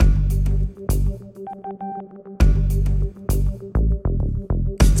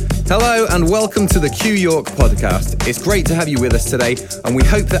Hello and welcome to the Q York podcast. It's great to have you with us today, and we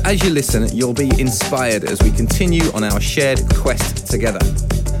hope that as you listen, you'll be inspired as we continue on our shared quest together.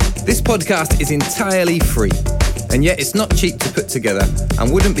 This podcast is entirely free, and yet it's not cheap to put together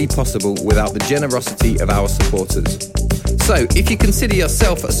and wouldn't be possible without the generosity of our supporters. So if you consider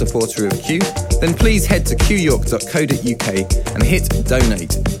yourself a supporter of Q, then please head to qyork.co.uk and hit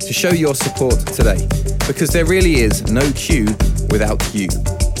donate to show your support today, because there really is no Q without you.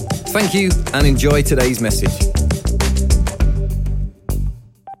 Thank you and enjoy today's message.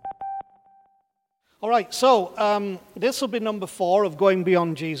 All right, so this will be number 4 of Going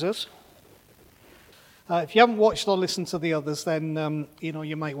Beyond Jesus. If you haven't watched or listened to the others, then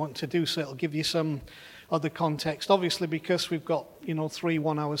you might want to do so. It'll give you some other context. Obviously, because we've got 3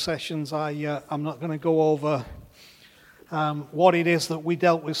 one-hour sessions, I'm not going to go over what it is that we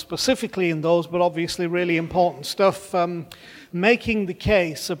dealt with specifically in those, but obviously really important stuff. Making the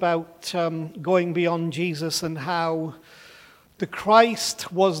case about going beyond Jesus and how the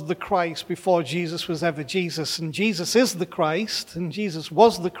Christ was the Christ before Jesus was ever Jesus. And Jesus is the Christ, and Jesus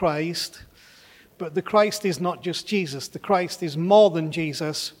was the Christ, but the Christ is not just Jesus. The Christ is more than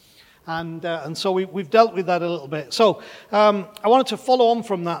Jesus. And so we've dealt with that a little bit. So I wanted to follow on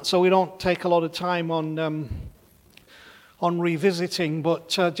from that so we don't take a lot of time on revisiting, but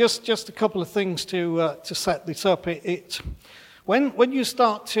just a couple of things to set this up. When you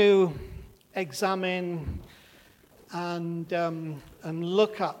start to examine and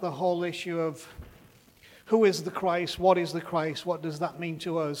look at the whole issue of who is the Christ, what is the Christ, what does that mean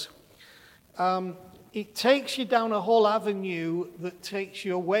to us, it takes you down a whole avenue that takes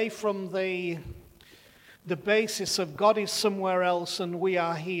you away from the basis of God is somewhere else and we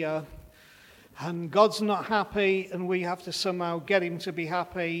are here, and God's not happy and we have to somehow get him to be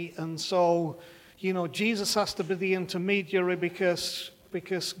happy, and so Jesus has to be the intermediary because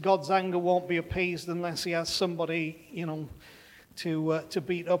God's anger won't be appeased unless he has somebody to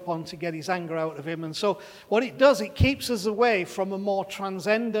beat up on to get his anger out of him. And so what it does, it keeps us away from a more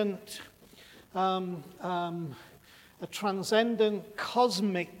transcendent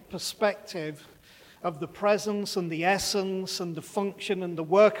cosmic perspective of the presence and the essence and the function and the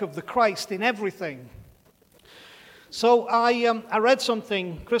work of the Christ in everything. So I read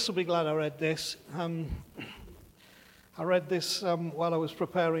something. Chris will be glad I read this. I read this while I was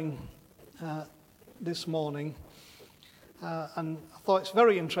preparing this morning, and I thought it's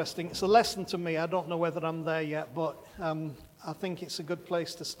very interesting. It's a lesson to me. I don't know whether I'm there yet, but I think it's a good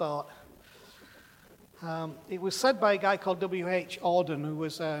place to start. It was said by a guy called W.H. Auden, who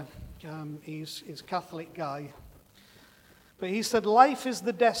was he's a Catholic guy. But he said, "Life is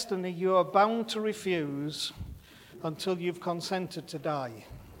the destiny you are bound to refuse until you've consented to die."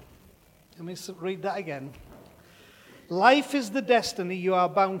 Let me read that again. Life is the destiny you are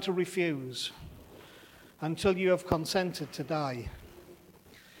bound to refuse until you have consented to die.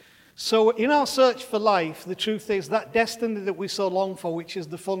 So in our search for life, the truth is that destiny that we so long for, which is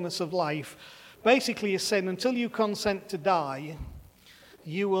the fullness of life, basically is saying until you consent to die,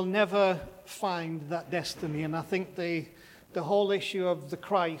 you will never find that destiny. And I think the whole issue of the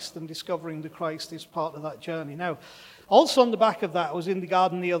Christ and discovering the Christ is part of that journey. Now, also on the back of that, I was in the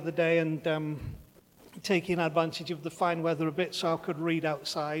garden the other day and taking advantage of the fine weather a bit so I could read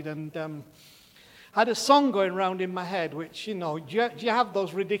outside, and had a song going around in my head, which, do you have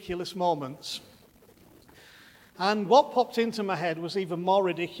those ridiculous moments? And what popped into my head was even more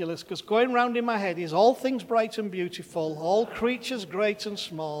ridiculous, because going round in my head is all things bright and beautiful, all creatures great and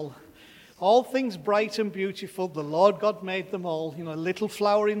small, all things bright and beautiful, the Lord God made them all, little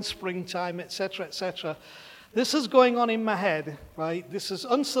flower in springtime, etc., etc. This is going on in my head, right? This is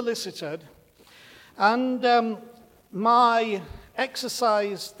unsolicited. And my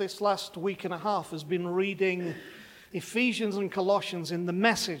exercise this last week and a half has been reading Ephesians and Colossians in the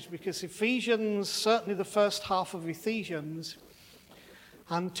Message, because Ephesians, certainly the first half of Ephesians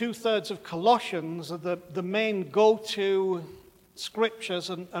and 2/3 of Colossians, are the main go-to scriptures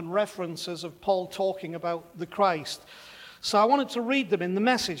and references of Paul talking about the Christ. So I wanted to read them in the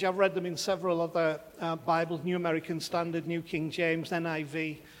Message. I've read them in several other Bibles, New American Standard, New King James,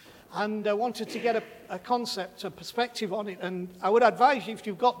 NIV, and I wanted to get a concept, a perspective on it. And I would advise you, if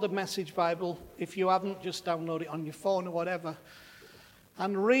you've got the Message Bible, if you haven't, just download it on your phone or whatever,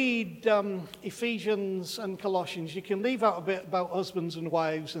 and read Ephesians and Colossians. You can leave out a bit about husbands and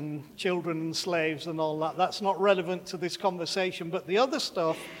wives and children and slaves and all that. That's not relevant to this conversation. But the other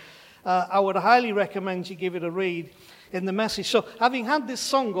stuff, I would highly recommend you give it a read in the Message. So having had this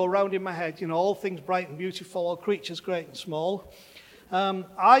song go round in my head, all things bright and beautiful, all creatures great and small,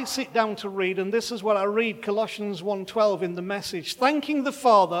 I sit down to read, and this is what I read, Colossians 1:12 in the Message. Thanking the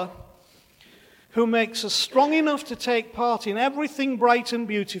Father who makes us strong enough to take part in everything bright and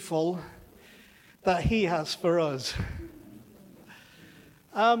beautiful that he has for us.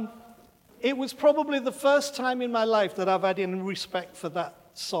 It was probably the first time in my life that I've had any respect for that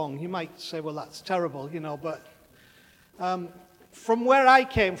song. You might say, well, that's terrible, but from where I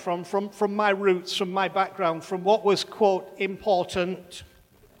came from my roots, from my background, from what was, quote, important,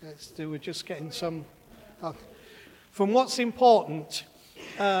 we're just getting some, from what's important,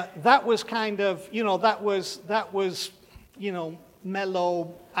 that was kind of, that was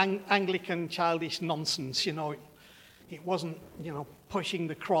mellow, Anglican, childish nonsense, It wasn't, pushing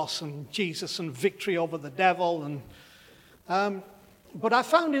the cross and Jesus and victory over the devil. But I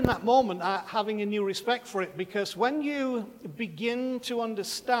found in that moment having a new respect for it, because when you begin to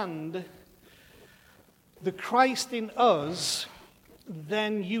understand the Christ in us,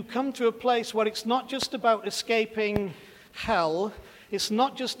 then you come to a place where it's not just about escaping hell, it's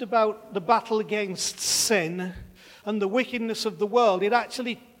not just about the battle against sin and the wickedness of the world. It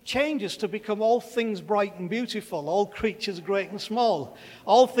actually changes to become all things bright and beautiful, all creatures great and small,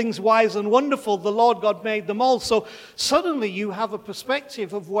 all things wise and wonderful. The Lord God made them all. So suddenly you have a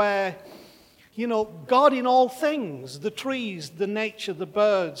perspective of where, God in all things, the trees, the nature, the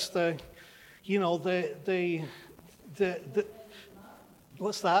birds, the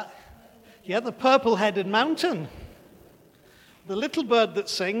what's that? Yeah, the purple-headed mountain, the little bird that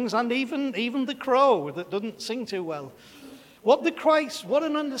sings, and even the crow that doesn't sing too well. What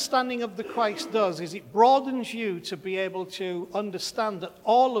an understanding of the Christ does is it broadens you to be able to understand that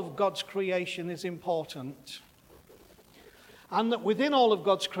all of God's creation is important. And that within all of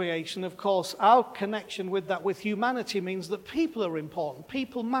God's creation, of course, our connection with humanity means that people are important.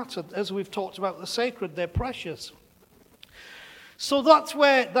 People matter. As we've talked about the sacred, they're precious. So that's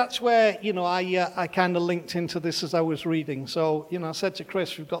where I kind of linked into this as I was reading. So, I said to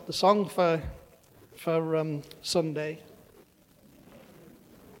Chris, we've got the song for Sunday.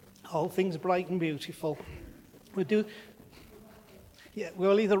 All things bright and beautiful. We'll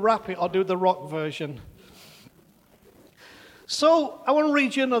either rap it or do the rock version. So I want to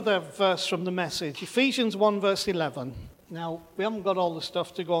read you another verse from the Message, Ephesians 1 verse 11. Now, we haven't got all the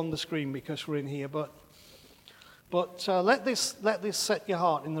stuff to go on the screen because we're in here, but let this set your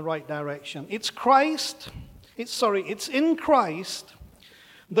heart in the right direction. It's in Christ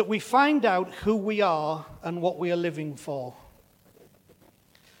that we find out who we are and what we are living for.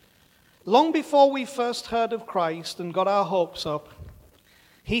 Long before we first heard of Christ and got our hopes up,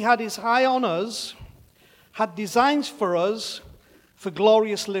 he had his eye on us, had designs for us for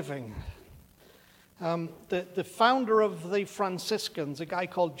glorious living. The founder of the Franciscans, a guy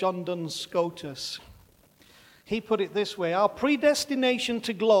called John Duns Scotus, he put it this way: our predestination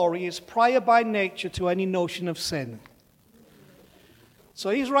to glory is prior by nature to any notion of sin. So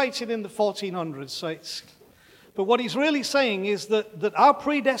he's writing in the 1400s, but what he's really saying is that our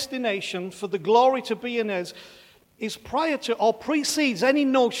predestination for the glory to be in us is prior to or precedes any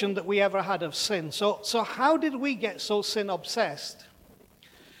notion that we ever had of sin. So how did we get so sin obsessed?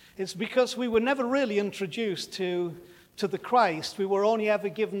 It's because we were never really introduced to the Christ. We were only ever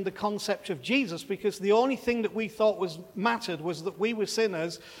given the concept of Jesus, because the only thing that we thought mattered was that we were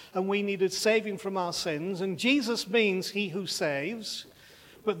sinners and we needed saving from our sins. And Jesus means he who saves,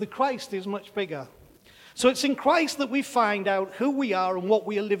 but the Christ is much bigger. So it's in Christ that we find out who we are and what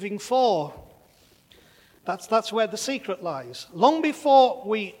we are living for. That's where the secret lies. Long before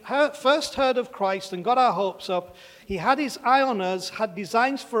we first heard of Christ and got our hopes up, he had his eye on us, had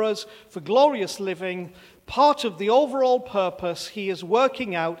designs for us for glorious living, part of the overall purpose he is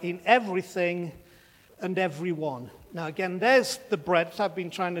working out in everything and everyone. Now again, there's the breadth I've been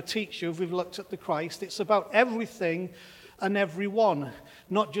trying to teach you if we've looked at the Christ. It's about everything and everyone,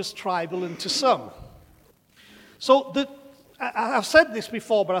 not just tribal and to some. So I've said this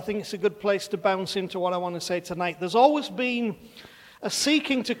before, but I think it's a good place to bounce into what I want to say tonight. There's always been a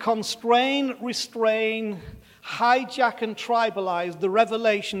seeking to constrain, restrain, hijack and tribalize the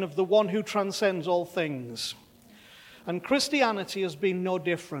revelation of the one who transcends all things. And Christianity has been no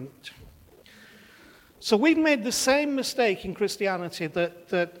different. So we've made the same mistake in Christianity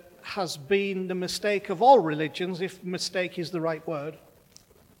that has been the mistake of all religions, if mistake is the right word.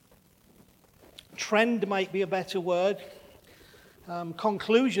 Trend might be a better word.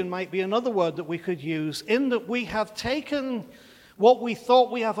 Conclusion might be another word that we could use, in that we have taken what we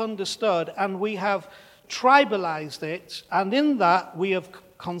thought we have understood and we have tribalized it, and in that we have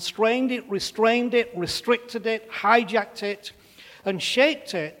constrained it, restrained it, restricted it, hijacked it, and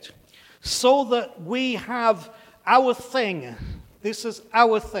shaped it so that we have our thing, This is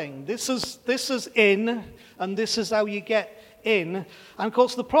our thing. This is in, and this is how you get in. And of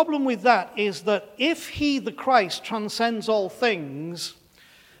course, the problem with that is that if he, the Christ, transcends all things,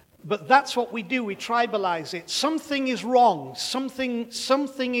 but that's what we do, we tribalize it. Something is wrong. Something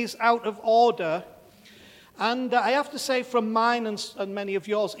is out of order. And I have to say, from mine and many of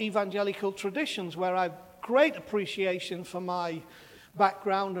yours evangelical traditions, where I have great appreciation for my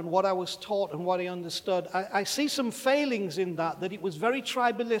background and what I was taught and what I understood, I see some failings in that it was very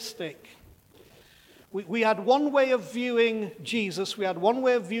tribalistic. We had one way of viewing Jesus. We had one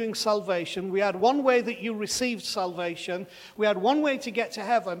way of viewing salvation. We had one way that you received salvation. We had one way to get to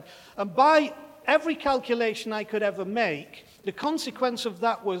heaven. And by every calculation I could ever make, the consequence of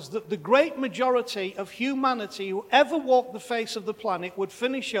that was that the great majority of humanity who ever walked the face of the planet would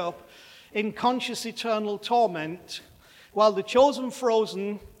finish up in conscious eternal torment, while the chosen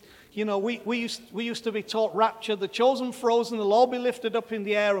frozen, we used to be taught rapture. The chosen frozen will all be lifted up in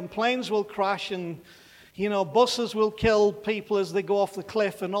the air, and planes will crash, and buses will kill people as they go off the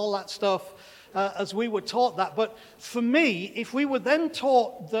cliff and all that stuff, as we were taught that. But for me, if we were then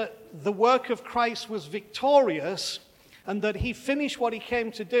taught that the work of Christ was victorious and that he finished what he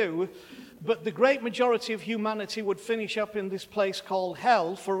came to do, but the great majority of humanity would finish up in this place called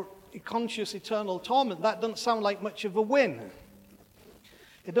hell for conscious eternal torment, that doesn't sound like much of a win.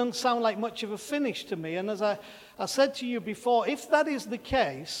 It doesn't sound like much of a finish to me. And as I said to you before, if that is the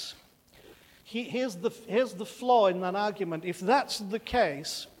case, here's the flaw in that argument. If that's the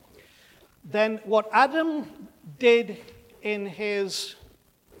case, then what Adam did in his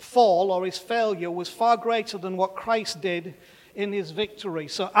fall or his failure was far greater than what Christ did in his victory.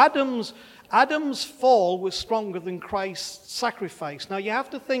 So Adam's fall was stronger than Christ's sacrifice. Now you have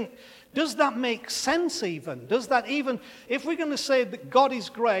to think, does that make sense even? Does that even, if we're going to say that God is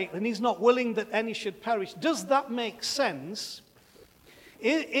great and he's not willing that any should perish, does that make sense?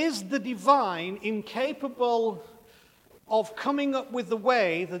 Is the divine incapable of coming up with the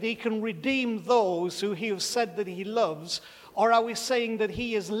way that he can redeem those who he has said that he loves? Or are we saying that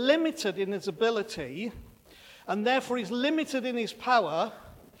he is limited in his ability, and therefore he's limited in his power,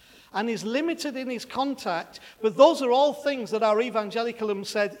 and is limited in his contact? But those are all things that our evangelicalism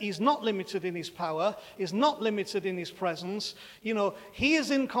said he's not limited in his power, is not limited in his presence. He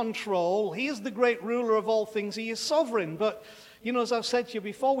is in control, he is the great ruler of all things, he is sovereign. But, as I've said to you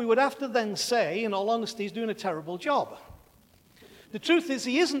before, we would have to then say, in all honesty, he's doing a terrible job. The truth is,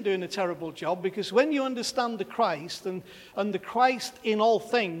 he isn't doing a terrible job, because when you understand the Christ and the Christ in all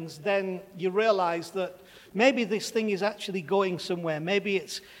things, then you realize that maybe this thing is actually going somewhere. Maybe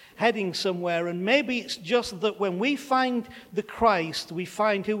it's heading somewhere, and maybe it's just that when we find the Christ, we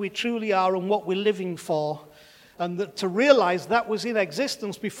find who we truly are and what we're living for, and that to realize that was in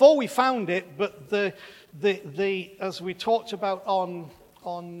existence before we found it. But the as we talked about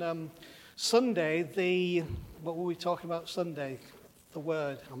on Sunday, what were we talking about Sunday? The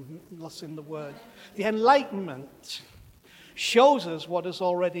word, I'm lost in the word. The enlightenment shows us what has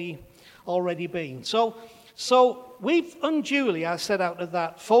already been. So we've unduly, I said out of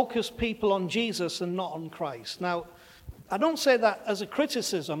that, focused people on Jesus and not on Christ. Now, I don't say that as a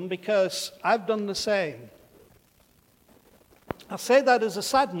criticism, because I've done the same. I say that as a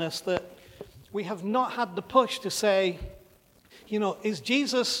sadness that we have not had the push to say, is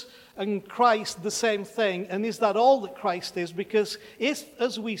Jesus and Christ the same thing, and is that all that Christ is? Because if,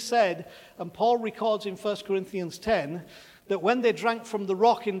 as we said, and Paul records in 1 Corinthians 10, that when they drank from the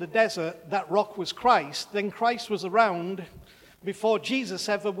rock in the desert, that rock was Christ, then Christ was around before Jesus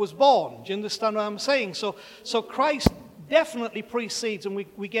ever was born. Do you understand what I'm saying? So Christ definitely precedes, and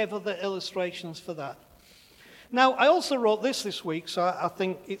we gave other illustrations for that. Now, I also wrote this week, so I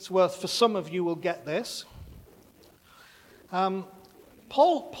think it's worth, for some of you will get this.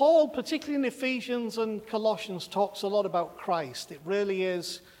 Paul, particularly in Ephesians and Colossians, talks a lot about Christ. It really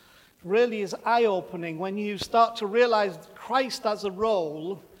is eye-opening when you start to realize Christ has a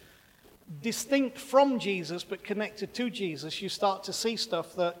role distinct from Jesus but connected to Jesus. You start to see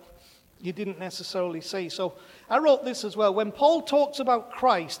stuff that you didn't necessarily see. So I wrote this as well. When Paul talks about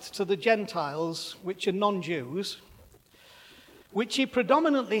Christ to the Gentiles, which are non-Jews, which he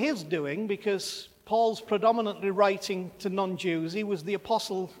predominantly is doing, because Paul's predominantly writing to non-Jews. He was the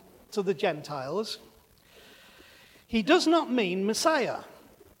apostle to the Gentiles. He does not mean Messiah.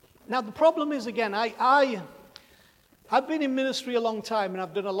 Now, the problem is, again, I've been in ministry a long time, and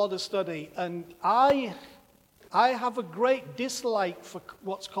I've done a lot of study, and I have a great dislike for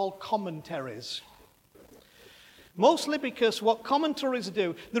what's called commentaries. Mostly because what commentaries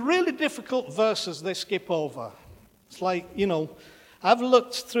do, the really difficult verses they skip over. It's like, I've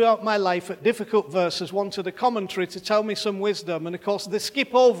looked throughout my life at difficult verses, wanted a commentary to tell me some wisdom, and of course they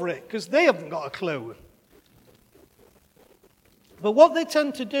skip over it because they haven't got a clue. But what they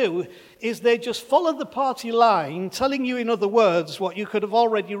tend to do is they just follow the party line, telling you in other words what you could have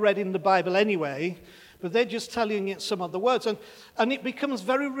already read in the Bible anyway, but they're just telling it some other words. And it becomes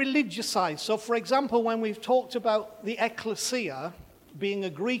very religiousized. So, for example, when we've talked about the ecclesia being a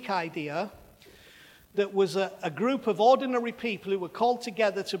Greek idea, that was a group of ordinary people who were called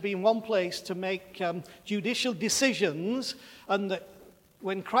together to be in one place to make judicial decisions, and that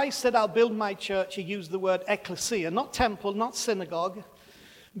when Christ said, I'll build my church, he used the word ecclesia, not temple, not synagogue,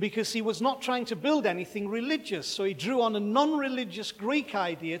 because he was not trying to build anything religious. So he drew on a non-religious Greek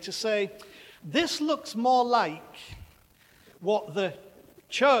idea to say, this looks more like what the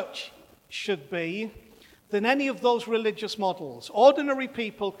church should be than any of those religious models. Ordinary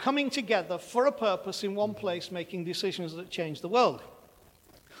people coming together for a purpose in one place, making decisions that change the world.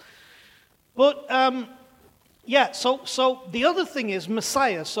 But so the other thing is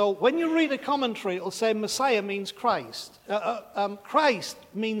Messiah. So when you read a commentary, it'll say Messiah means Christ. Christ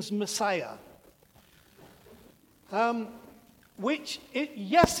means Messiah.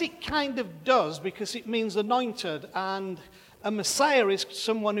 Yes, it kind of does, because it means anointed, and a Messiah is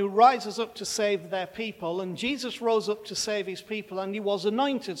someone who rises up to save their people, and Jesus rose up to save his people, and he was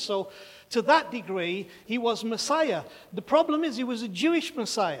anointed. So to that degree, he was Messiah. The problem is he was a Jewish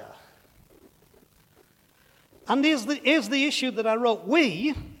Messiah. And here's the issue that I wrote.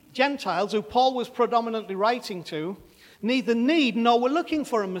 We, Gentiles, who Paul was predominantly writing to, neither need nor were looking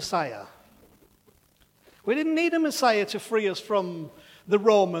for a Messiah. We didn't need a Messiah to free us from the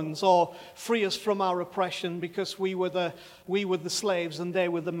Romans or free us from our oppression, because we were the slaves and they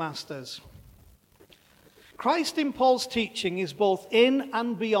were the masters. Christ in Paul's teaching is both in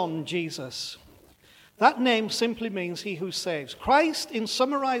and beyond Jesus. That name simply means he who saves. Christ, in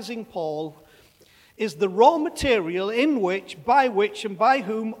summarizing Paul, is the raw material in which, and by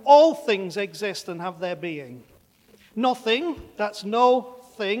whom all things exist and have their being. Nothing, that's no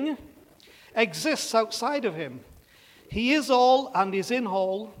thing, exists outside of him. He is all and is in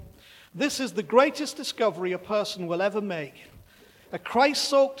all. This is the greatest discovery a person will ever make. A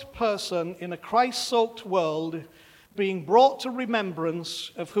Christ-soaked person in a Christ-soaked world being brought to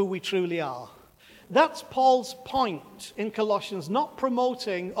remembrance of who we truly are. That's Paul's point in Colossians, not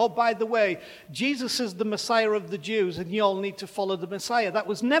promoting, oh, by the way, Jesus is the Messiah of the Jews and you all need to follow the Messiah. That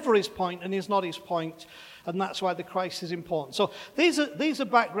was never his point and is not his point, and that's why the Christ is important. So these are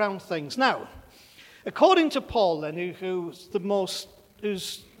background things. Now, according to Paul, then, who's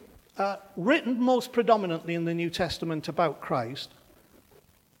written most predominantly in the New Testament about Christ,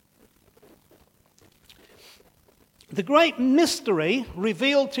 the great mystery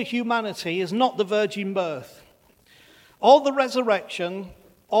revealed to humanity is not the virgin birth, or the resurrection,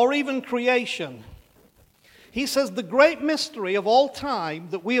 or even creation. He says the great mystery of all time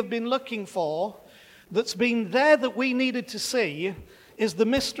that we have been looking for, that's been there that we needed to see, is the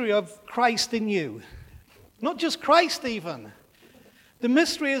mystery of Christ in you. Not just Christ even. The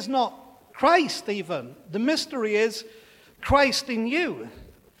mystery is not Christ even. The mystery is Christ in you,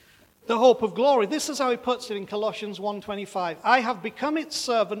 the hope of glory. This is how he puts it in Colossians 1:25. I have become its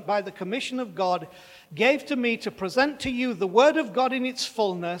servant by the commission of God, gave to me to present to you the word of God in its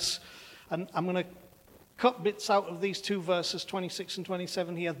fullness. And I'm going to cut bits out of these two verses, 26 and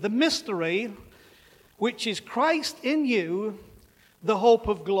 27 here. The mystery, which is Christ in you, the hope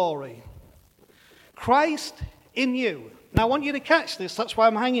of glory. Christ in you. Now I want you to catch this. That's why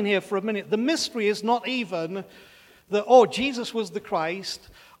I'm hanging here for a minute. The mystery is not even that, oh, Jesus was the Christ,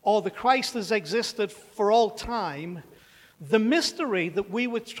 or the Christ has existed for all time. The mystery that we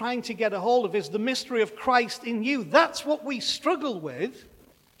were trying to get a hold of is the mystery of Christ in you. That's what we struggle with,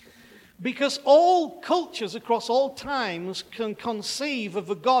 because all cultures across all times can conceive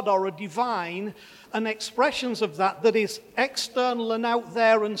of a God or a divine and expressions of that is external and out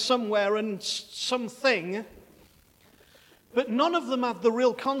there and somewhere and something, but none of them have the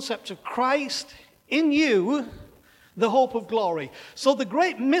real concept of Christ in you, the hope of glory. So the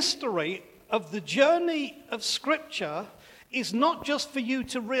great mystery of the journey of Scripture is not just for you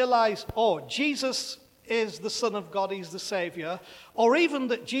to realize, oh, Jesus is the Son of God, he's the Savior, or even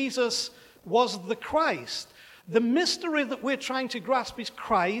that Jesus was the Christ. The mystery that we're trying to grasp is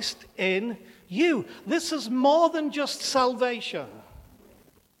Christ in you. This is more than just salvation.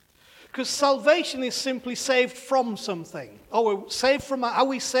 Because salvation is simply saved from something. Oh, are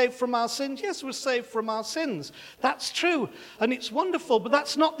we saved from our sins? Yes, we're saved from our sins. That's true, and it's wonderful, but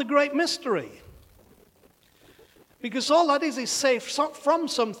that's not the great mystery. Because all that is saved from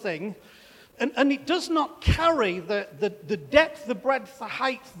something And it does not carry the depth, the breadth, the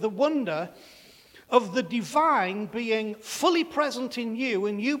height, the wonder of the divine being fully present in you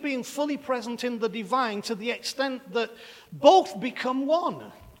and you being fully present in the divine, to the extent that both become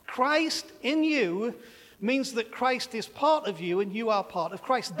one. Christ in you means that Christ is part of you and you are part of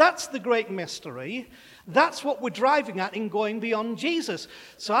Christ. That's the great mystery. That's what we're driving at in going beyond Jesus.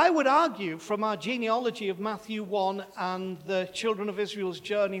 So I would argue from our genealogy of Matthew 1 and the children of Israel's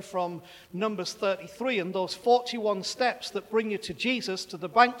journey from Numbers 33 and those 41 steps that bring you to Jesus, to the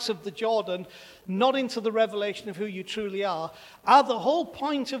banks of the Jordan, not into the revelation of who you truly are the whole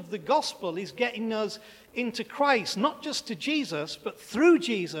point of the gospel is getting us into Christ, not just to Jesus, but through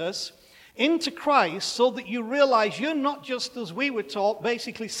Jesus into Christ, so that you realize you're not just, as we were taught,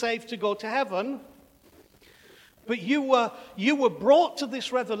 basically saved to go to heaven, but you were brought to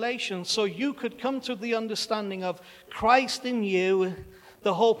this revelation so you could come to the understanding of Christ in you,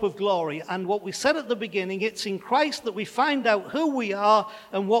 the hope of glory. And what we said at the beginning, it's in Christ that we find out who we are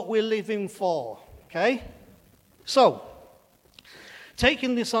and what we're living for. Okay? So,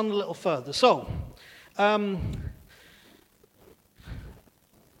 taking this on a little further. So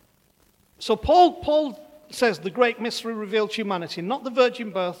Paul says the great mystery revealed to humanity, not the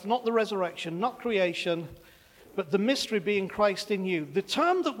virgin birth, not the resurrection, not creation, but the mystery being Christ in you. The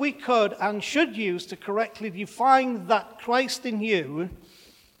term that we could and should use to correctly define that Christ in you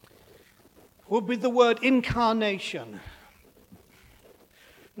would be the word incarnation.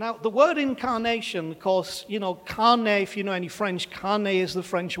 Now, the word incarnation, of course, carne, if you know any French, carne is the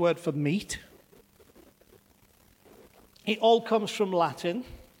French word for meat. It all comes from Latin.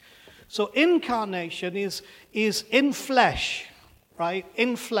 So incarnation is in flesh, right?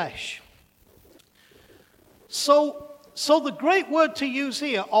 In flesh. So the great word to use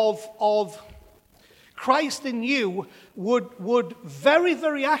here of Christ in you would very,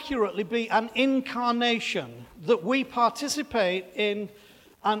 very accurately be an incarnation, that we participate in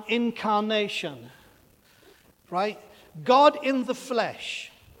an incarnation, right? God in the flesh.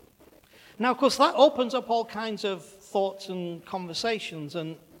 Now, of course, that opens up all kinds of thoughts and conversations,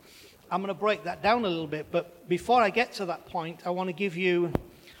 and I'm going to break that down a little bit. But before I get to that point, I want to give you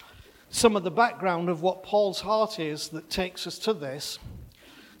some of the background of what Paul's heart is that takes us to this.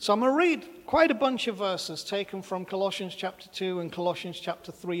 So I'm going to read quite a bunch of verses taken from Colossians chapter 2 and Colossians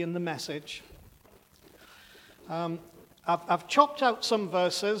chapter 3 in the Message. I've chopped out some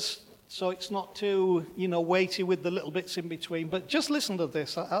verses, so it's not too, weighty with the little bits in between. But just listen to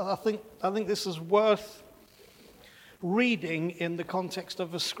this. I think this is worth reading in the context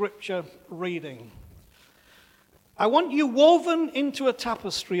of a scripture reading. I want you woven into a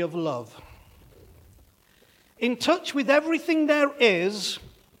tapestry of love, in touch with everything there is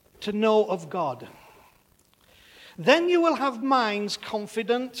to know of God. Then you will have minds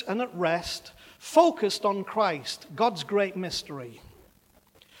confident and at rest, focused on Christ, God's great mystery.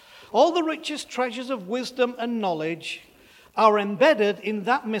 All the richest treasures of wisdom and knowledge are embedded in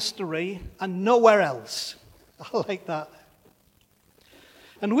that mystery and nowhere else. I like that.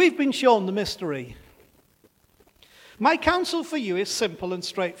 And we've been shown the mystery. My counsel for you is simple and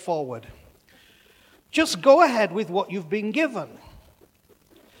straightforward. Just go ahead with what you've been given.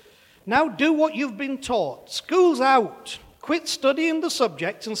 Now do what you've been taught. School's out. Quit studying the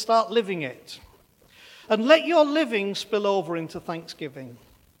subject and start living it. And let your living spill over into thanksgiving.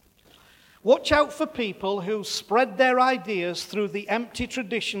 Watch out for people who spread their ideas through the empty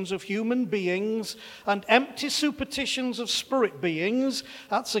traditions of human beings and empty superstitions of spirit beings.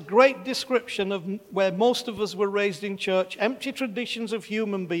 That's a great description of where most of us were raised in church. Empty traditions of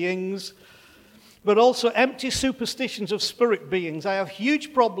human beings, but also empty superstitions of spirit beings. I have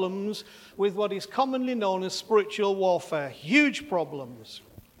huge problems with what is commonly known as spiritual warfare. Huge problems.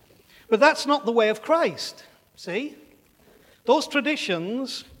 But that's not the way of Christ. See? Those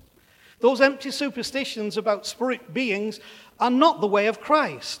traditions, those empty superstitions about spirit beings are not the way of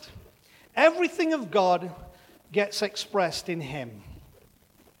Christ. Everything of God gets expressed in Him.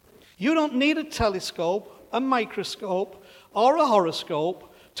 You don't need a telescope, a microscope, or a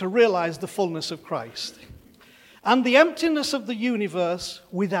horoscope to realize the fullness of Christ and the emptiness of the universe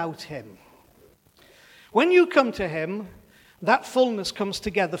without Him. When you come to Him, that fullness comes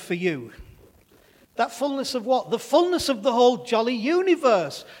together for you. That fullness of what? The fullness of the whole jolly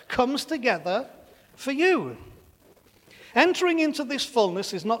universe comes together for you. Entering into this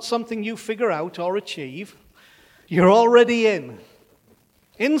fullness is not something you figure out or achieve. You're already in.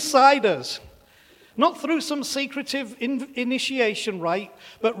 Inside us. Not through some secretive initiation rite,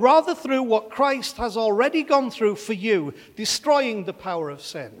 but rather through what Christ has already gone through for you, destroying the power of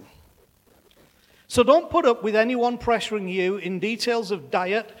sin. So don't put up with anyone pressuring you in details of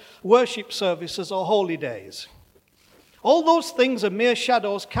diet, worship services, or holy days. All those things are mere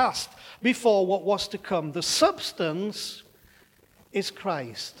shadows cast before what was to come. The substance is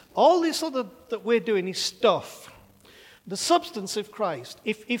Christ. All this other that we're doing is stuff. The substance of Christ.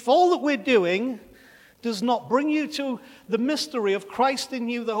 If all that we're doing does not bring you to the mystery of Christ in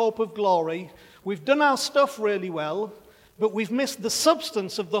you, the hope of glory, we've done our stuff really well, but we've missed the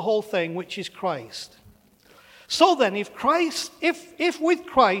substance of the whole thing, which is Christ. So then, if with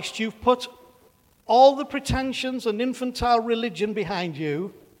Christ you've put all the pretensions and infantile religion behind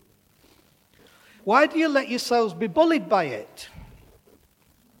you, why do you let yourselves be bullied by it?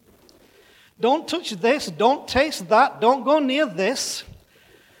 Don't touch this, don't taste that, don't go near this.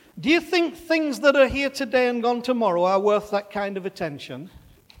 Do you think things that are here today and gone tomorrow are worth that kind of attention?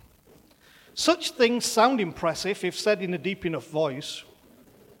 Such things sound impressive if said in a deep enough voice.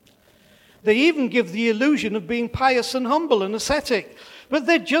 They even give the illusion of being pious and humble and ascetic, but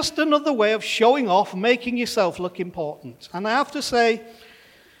they're just another way of showing off, making yourself look important. And I have to say,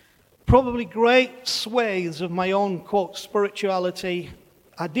 probably great swathes of my own, quote, spirituality,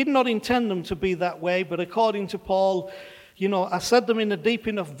 I did not intend them to be that way, but according to Paul, I said them in a deep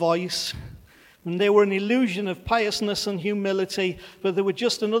enough voice, and they were an illusion of piousness and humility, but they were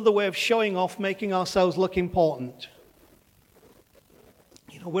just another way of showing off, making ourselves look important.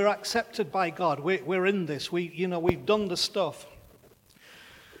 We're accepted by God. We're in this. We've done the stuff.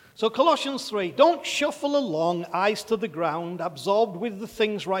 So Colossians 3, don't shuffle along, eyes to the ground, absorbed with the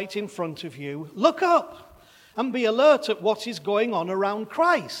things right in front of you. Look up and be alert at what is going on around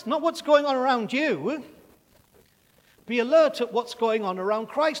Christ, not what's going on around you. Be alert at what's going on around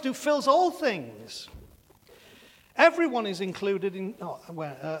Christ, who fills all things. Everyone is included in...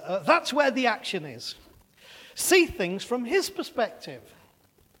 that's where the action is. See things from his perspective.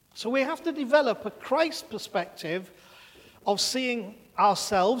 So we have to develop a Christ perspective of seeing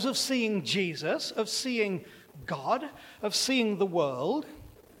ourselves, of seeing Jesus, of seeing God, of seeing the world.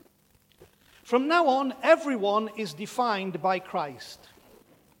 From now on, everyone is defined by Christ.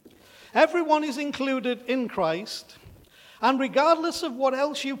 Everyone is included in Christ. And regardless of what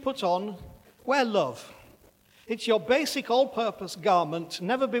else you put on, wear love. It's your basic all-purpose garment.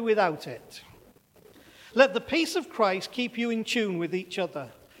 Never be without it. Let the peace of Christ keep you in tune with each other,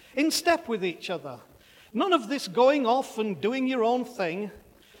 in step with each other. None of this going off and doing your own thing.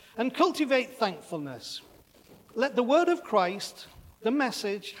 And cultivate thankfulness. Let the word of Christ, the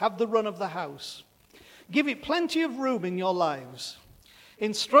message, have the run of the house. Give it plenty of room in your lives.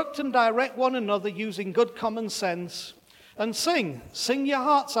 Instruct and direct one another using good common sense. And sing your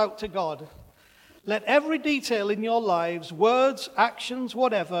hearts out to God. Let every detail in your lives, words, actions,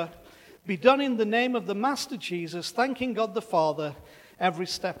 whatever, be done in the name of the Master Jesus, thanking God the Father every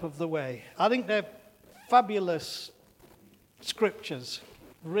step of the way. I think they're fabulous scriptures,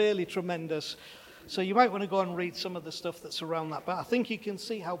 really tremendous. So you might want to go and read some of the stuff that's around that. But I think you can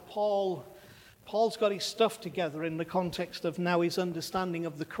see how Paul's got his stuff together in the context of now his understanding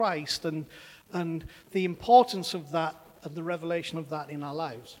of the Christ and the importance of that and the revelation of that in our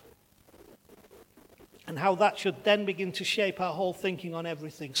lives. And how that should then begin to shape our whole thinking on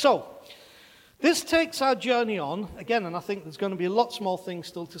everything. So, this takes our journey on, again, and I think there's going to be lots more things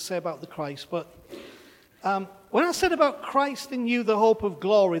still to say about the Christ, but when I said about Christ in you, the hope of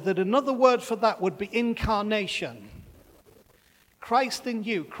glory, that another word for that would be incarnation. Christ in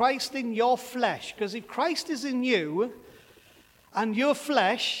you, Christ in your flesh, because if Christ is in you and your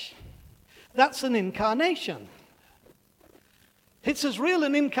flesh, that's an incarnation. It's as real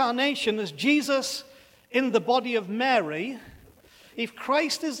an incarnation as Jesus in the body of Mary. If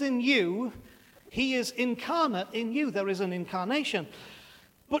Christ is in you, he is incarnate in you. There is an incarnation.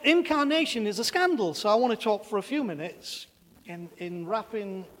 But incarnation is a scandal. So I want to talk for a few minutes in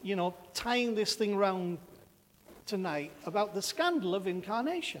wrapping, tying this thing round tonight about the scandal of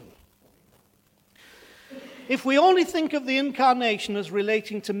incarnation. If we only think of the incarnation as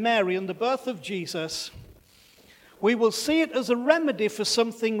relating to Mary and the birth of Jesus, we will see it as a remedy for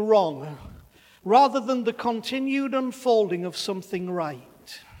something wrong, rather than the continued unfolding of something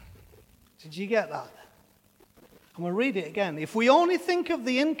right. Did you get that? I'm going to read it again. If we only think of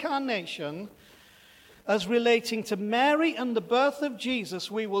the incarnation as relating to Mary and the birth of Jesus,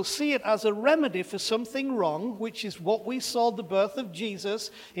 we will see it as a remedy for something wrong, which is what we saw the birth of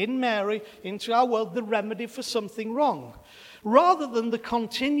Jesus in Mary into our world, the remedy for something wrong, rather than the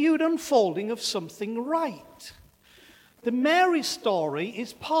continued unfolding of something right. The Mary story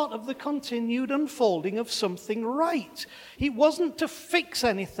is part of the continued unfolding of something right. It wasn't to fix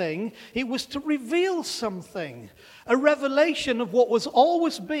anything, it was to reveal something. A revelation of what was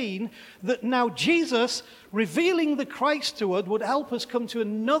always been, that now Jesus, revealing the Christ to us, would help us come to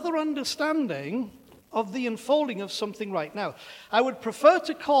another understanding of the unfolding of something right. Now, I would prefer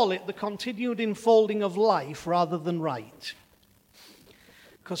to call it the continued unfolding of life rather than right.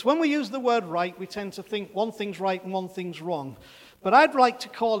 Because when we use the word right, we tend to think one thing's right and one thing's wrong. But I'd like to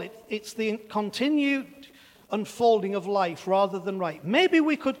call it's the continued unfolding of life rather than right. Maybe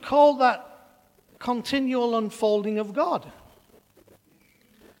we could call that continual unfolding of God.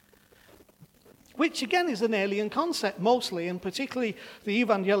 Which again is an alien concept mostly, and particularly the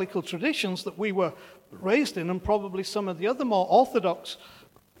evangelical traditions that we were raised in, and probably some of the other more orthodox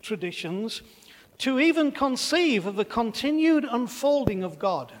traditions, to even conceive of a continued unfolding of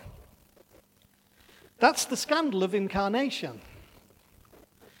God. That's the scandal of incarnation.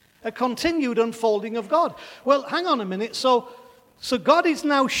 A continued unfolding of God. Well, hang on a minute. So God is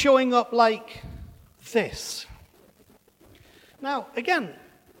now showing up like this. Now, again,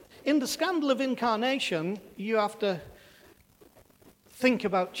 in the scandal of incarnation, you have to think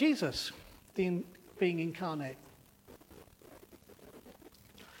about Jesus being incarnate.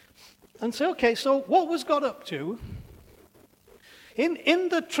 And say, okay, so what was God up to? In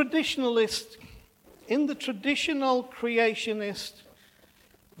the traditional creationist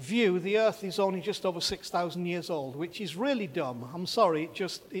view, the earth is only just over 6,000 years old, which is really dumb. I'm sorry, it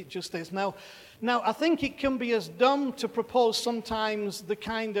just is. Now, I think it can be as dumb to propose sometimes the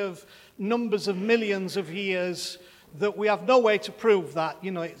kind of numbers of millions of years that we have no way to prove that.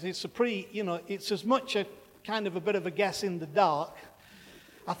 It's as much a kind of a bit of a guess in the dark.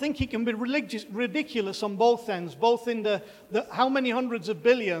 I think it can be ridiculous on both ends, both in the how many hundreds of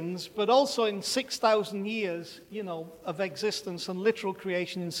billions, but also in 6,000 years, of existence and literal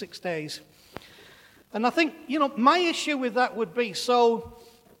creation in 6 days. And I think, my issue with that would be, so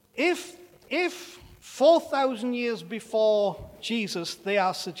if 4,000 years before Jesus, they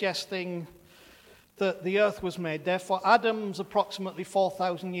are suggesting that the earth was made, therefore Adam's approximately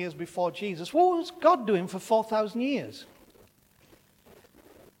 4,000 years before Jesus, what was God doing for 4,000 years?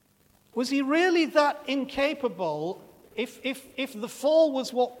 Was he really that incapable? If the fall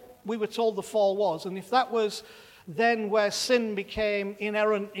was what we were told the fall was, and if that was then where sin became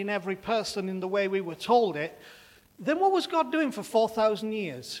inherent in every person in the way we were told it, then what was God doing for 4,000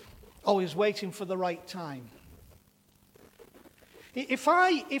 years? Oh, he's waiting for the right time. If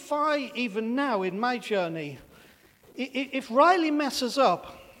I even now in my journey, if Riley messes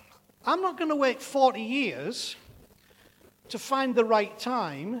up, I'm not going to wait 40 years to find the right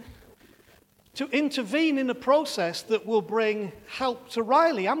time to intervene in a process that will bring help to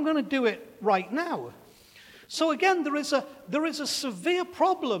Riley. I'm going to do it right now. So again, there is a severe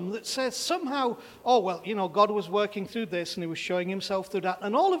problem that says somehow, God was working through this and he was showing himself through that.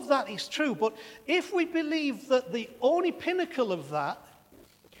 And all of that is true. But if we believe that the only pinnacle of that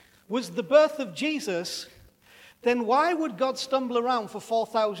was the birth of Jesus, then why would God stumble around for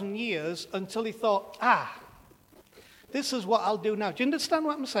 4,000 years until he thought, this is what I'll do now? Do you understand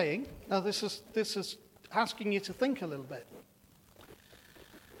what I'm saying? Now, this is asking you to think a little bit.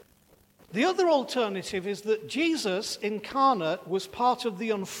 The other alternative is that Jesus incarnate was part of the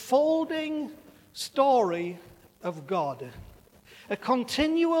unfolding story of God. A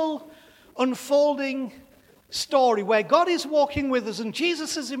continual unfolding story where God is walking with us and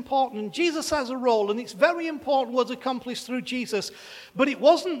Jesus is important and Jesus has a role and it's very important what's accomplished through Jesus. But it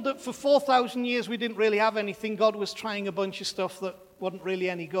wasn't that for 4,000 years we didn't really have anything. God was trying a bunch of stuff that wasn't really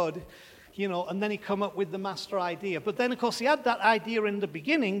any good, and then he come up with the master idea. But then, of course, he had that idea in the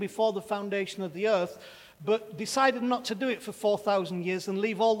beginning before the foundation of the earth, but decided not to do it for 4,000 years and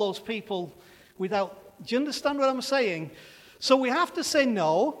leave all those people without. Do you understand what I'm saying? So we have to say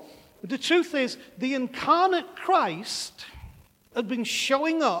no. The truth is, the incarnate Christ had been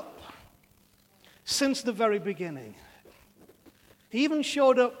showing up since the very beginning. He even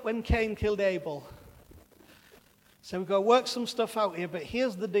showed up when Cain killed Abel. So we've got to work some stuff out here, but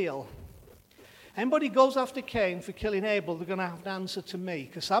here's the deal. Anybody goes after Cain for killing Abel, they're going to have to answer to me,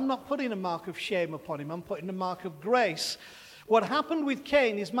 because I'm not putting a mark of shame upon him, I'm putting a mark of grace. What happened with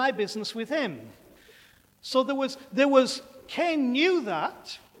Cain is my business with him. So there was Cain knew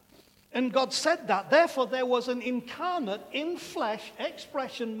that, and God said that. Therefore, there was an incarnate, in-flesh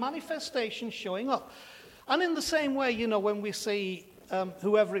expression, manifestation showing up. And in the same way, when we see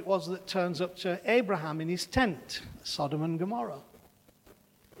whoever it was that turns up to Abraham in his tent, Sodom and Gomorrah.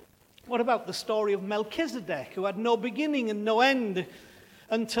 What about the story of Melchizedek, who had no beginning and no end,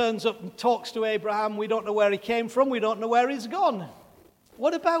 and turns up and talks to Abraham. We don't know where he came from. We don't know where he's gone.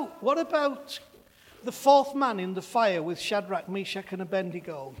 What about the fourth man in the fire with Shadrach, Meshach, and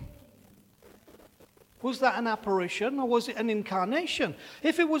Abednego? Was that an apparition or was it an incarnation?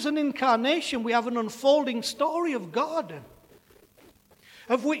 If it was an incarnation, we have an unfolding story of God,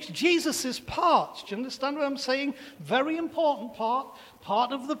 of which Jesus is part. Do you understand what I'm saying? Very important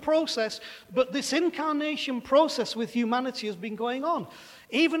part of the process. But this incarnation process with humanity has been going on.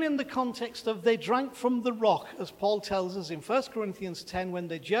 Even in the context of they drank from the rock, as Paul tells us in 1 Corinthians 10, when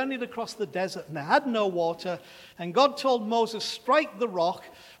they journeyed across the desert and they had no water, and God told Moses, strike the rock,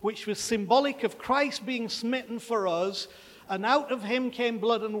 which was symbolic of Christ being smitten for us, and out of him came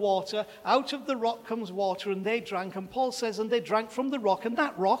blood and water, out of the rock comes water, and they drank. And Paul says, and they drank from the rock, and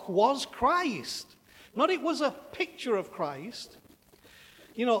that rock was Christ. Not it was a picture of Christ.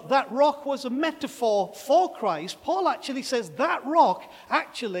 You know, that rock was a metaphor for Christ. Paul actually says that rock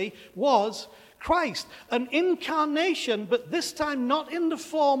actually was Christ. An incarnation, but this time not in the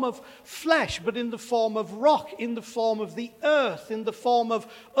form of flesh, but in the form of rock, in the form of the earth, in the form of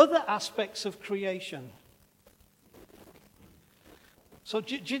other aspects of creation. So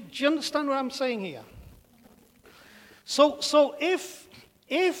do you understand what I'm saying here? So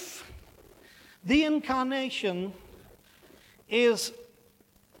if the incarnation is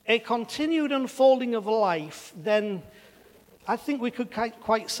a continued unfolding of life, then I think we could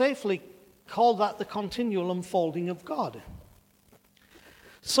quite safely call that the continual unfolding of God.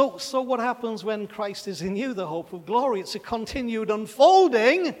 So what happens when Christ is in you, the hope of glory? It's a continued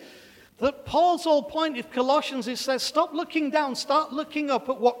unfolding. That Paul's whole point of Colossians, it says, stop looking down, start looking up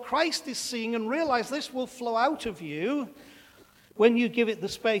at what Christ is seeing and realize this will flow out of you when you give it the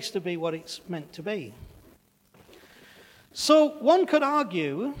space to be what it's meant to be. So one could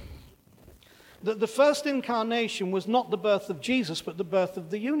argue that the first incarnation was not the birth of Jesus, but the birth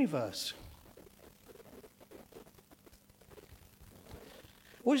of the universe.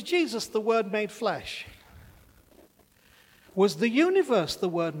 Was Jesus the Word made flesh? Was the universe the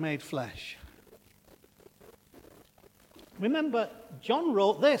Word made flesh? Remember, John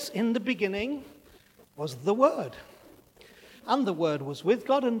wrote this, in the beginning was the Word. And the Word was with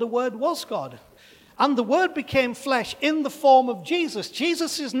God, and the Word was God. And the Word became flesh in the form of Jesus.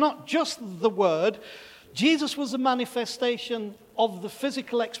 Jesus is not just the Word. Jesus was a manifestation of the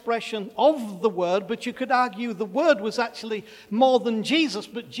physical expression of the Word, but you could argue the Word was actually more than Jesus.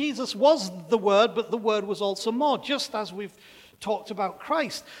 But Jesus was the Word, but the Word was also more, just as we've talked about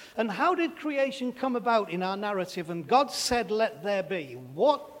Christ. And how did creation come about in our narrative? And God said, let there be.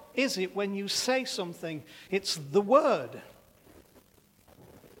 What is it when you say something? It's the Word.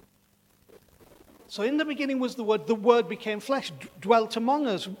 So in the beginning was the Word became flesh, dwelt among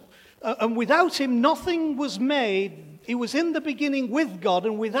us. And without him, nothing was made. He was in the beginning with God,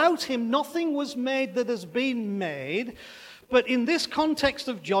 and without him, nothing was made that has been made. But in this context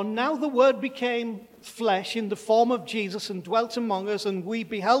of John, now the Word became flesh in the form of Jesus and dwelt among us, and we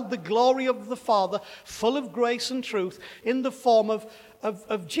beheld the glory of the Father, full of grace and truth, in the form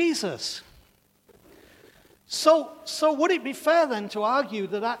of Jesus. So would it be fair then to argue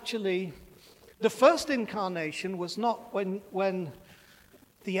that actually the first incarnation was not when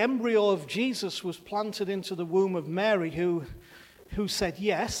the embryo of Jesus was planted into the womb of Mary, who said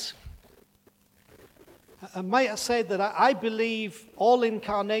yes? And might I say that I believe all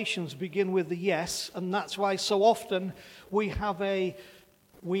incarnations begin with a yes, and that's why so often we have a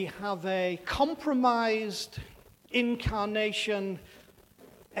compromised incarnation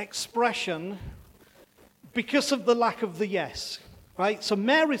expression because of the lack of the yes. Right? So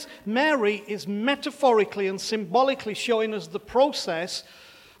Mary is metaphorically and symbolically showing us the process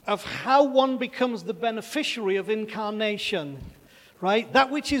of how one becomes the beneficiary of incarnation. Right? That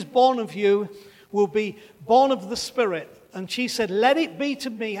which is born of you will be born of the Spirit. And she said, let it be to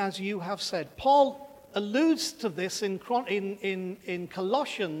me as you have said. Paul alludes to this in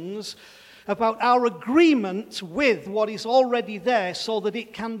Colossians about our agreement with what is already there so that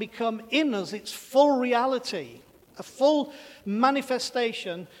it can become in us its full reality. A full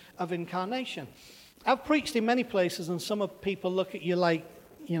manifestation of incarnation. I've preached in many places, and some people look at you like,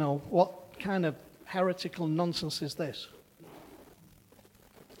 you know, what kind of heretical nonsense is this?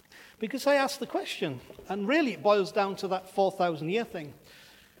 Because I ask the question, and really it boils down to that 4,000-year thing.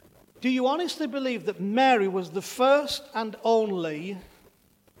 Do you honestly believe that Mary was the first and only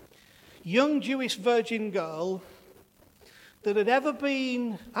young Jewish virgin girl that had ever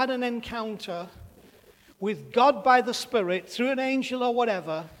had an encounter with God by the Spirit, through an angel or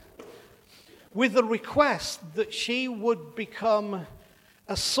whatever, with the request that she would become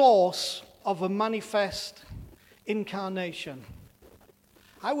a source of a manifest incarnation?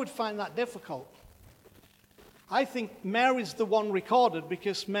 I would find that difficult. I think Mary's the one recorded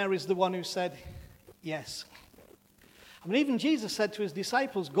because Mary's the one who said yes. I mean, even Jesus said to his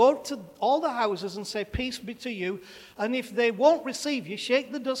disciples, go to all the houses and say, peace be to you. And if they won't receive you,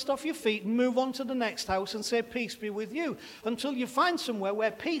 shake the dust off your feet and move on to the next house and say, peace be with you. Until you find somewhere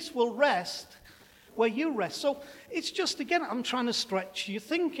where peace will rest, where you rest. So it's just, again, I'm trying to stretch your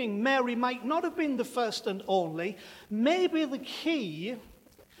thinking. Mary might not have been the first and only. Maybe the key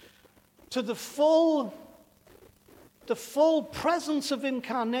to the full presence of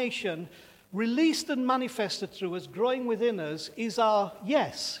incarnation released and manifested through us, growing within us, is our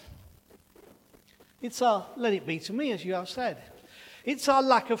yes. It's our let it be to me, as you have said. It's our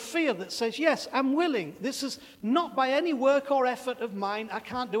lack of fear that says, yes, I'm willing. This is not by any work or effort of mine. I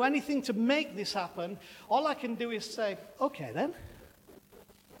can't do anything to make this happen. All I can do is say, okay then.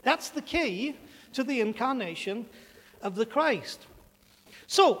 That's the key to the incarnation of the Christ.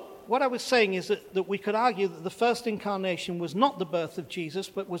 So, what I was saying is that we could argue that the first incarnation was not the birth of Jesus,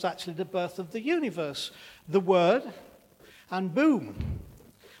 but was actually the birth of the universe. The Word, and boom.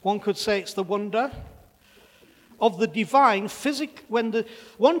 One could say it's the wonder of the divine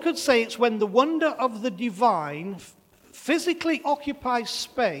one could say it's when the wonder of the divine physically occupies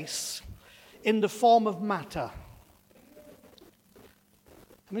space in the form of matter.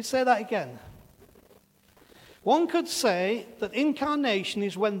 Let me say that again. One could say that incarnation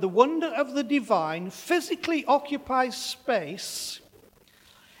is when the wonder of the divine physically occupies space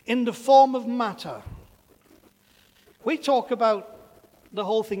in the form of matter. We talk about the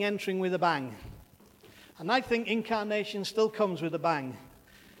whole thing entering with a bang. And I think incarnation still comes with a bang.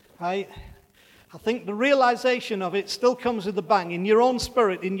 Right? I think the realization of it still comes with a bang. In your own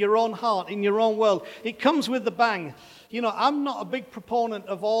spirit, in your own heart, in your own world. It comes with the bang. You know, I'm not a big proponent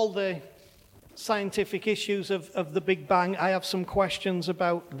of all the scientific issues of the Big Bang. I have some questions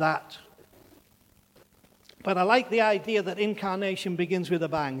about that. But I like the idea that incarnation begins with a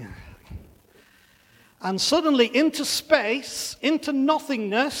bang. And suddenly into space, into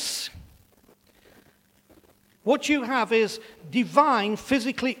nothingness, what you have is divine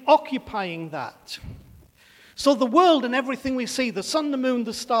physically occupying that. So the world and everything we see, the sun, the moon,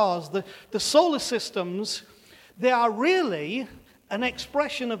 the stars, the solar systems, they are really an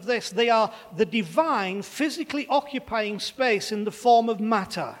expression of this. They are the divine physically occupying space in the form of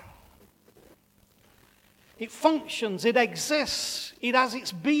matter. It functions, it exists, it has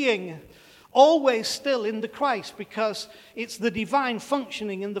its being always still in the Christ because it's the divine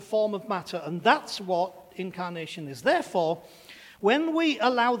functioning in the form of matter, and that's what incarnation is. Therefore, when we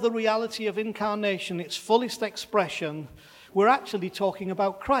allow the reality of incarnation its fullest expression, we're actually talking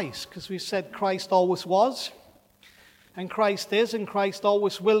about Christ, because we said Christ always was, and Christ is, and Christ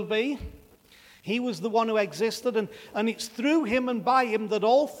always will be. He was the one who existed, and it's through him and by him that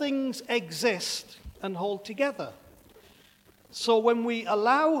all things exist and hold together. So when we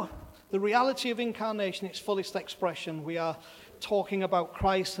allow the reality of incarnation its fullest expression, we are talking about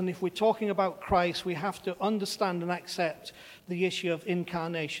Christ, and if we're talking about Christ, we have to understand and accept the issue of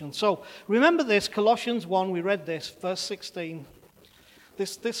incarnation. So remember this, Colossians 1, we read this, verse 16.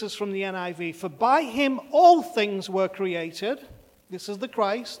 This is from the NIV. For by him all things were created. This is the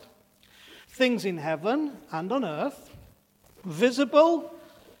Christ. Things in heaven and on earth, visible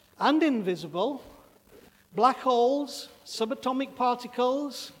and invisible, black holes, subatomic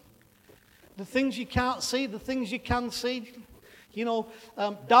particles, the things you can't see, the things you can see,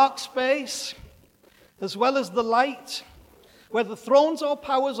 dark space, as well as the light, whether thrones or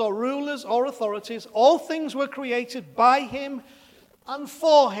powers or rulers or authorities, all things were created by him and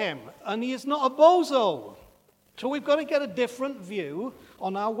for him. And he is not a bozo. So we've got to get a different view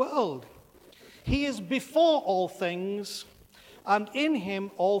on our world. He is before all things, and in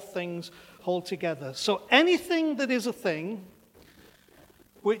him all things hold together. So anything that is a thing,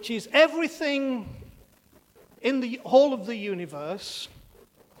 which is everything in the whole of the universe,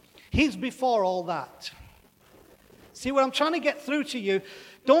 he's before all that. See what I'm trying to get through to you?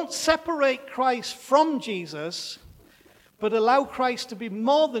 Don't separate Christ from Jesus, but allow Christ to be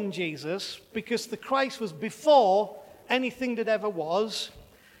more than Jesus, because the Christ was before anything that ever was,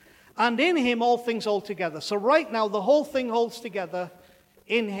 and in him all things hold together. So right now the whole thing holds together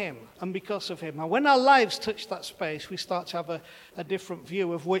in him and because of him. And when our lives touch that space, we start to have a different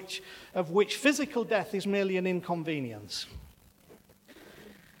view of which physical death is merely an inconvenience.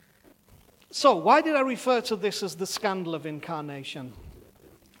 So why did I refer to this as the scandal of incarnation?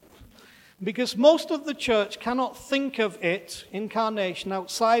 Because most of the church cannot think of it, incarnation,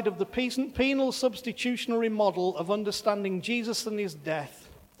 outside of the penal substitutionary model of understanding Jesus and his death.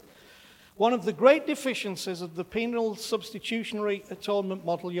 One of the great deficiencies of the penal substitutionary atonement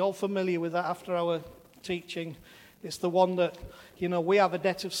model, you're all familiar with that after our teaching, it's the one that, we have a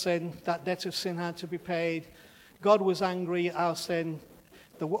debt of sin. That debt of sin had to be paid. God was angry at our sin.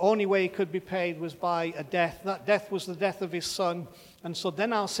 The only way it could be paid was by a death. That death was the death of his son. And so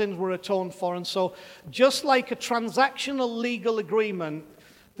then our sins were atoned for. And so just like a transactional legal agreement,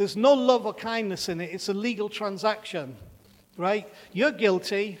 there's no love or kindness in it. It's a legal transaction, right? You're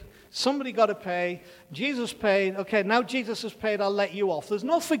guilty. Somebody got to pay. Jesus paid. Okay, now Jesus has paid. I'll let you off. There's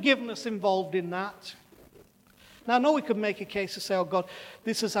no forgiveness involved in that. Now, I know we could make a case to say, oh, God,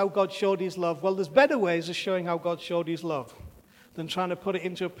 this is how God showed his love. Well, there's better ways of showing how God showed his love than trying to put it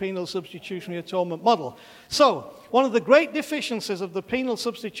into a penal substitutionary atonement model. So, one of the great deficiencies of the penal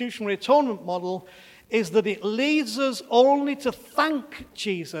substitutionary atonement model is that it leads us only to thank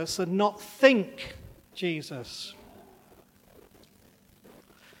Jesus and not think Jesus.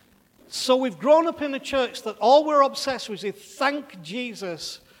 So we've grown up in a church that all we're obsessed with is thank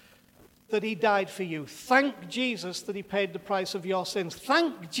Jesus that he died for you. Thank Jesus that he paid the price of your sins.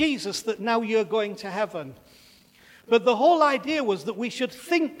 Thank Jesus that now you're going to heaven. But the whole idea was that we should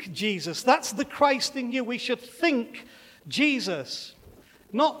think Jesus. That's the Christ in you. We should think Jesus,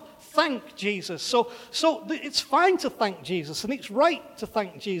 not thank Jesus. So it's fine to thank Jesus, and it's right to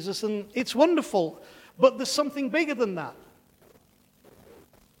thank Jesus, and it's wonderful. But there's something bigger than that.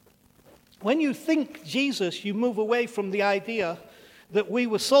 When you think Jesus, you move away from the idea that we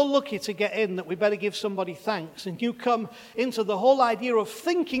were so lucky to get in that we better give somebody thanks. And you come into the whole idea of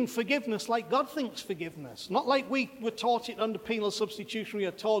thinking forgiveness like God thinks forgiveness. Not like we were taught it under penal substitutionary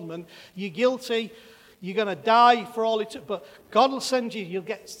atonement. You're guilty, you're going to die for all eternity, but God will send you. You'll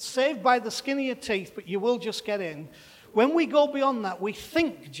get saved by the skin of your teeth, but you will just get in. When we go beyond that, we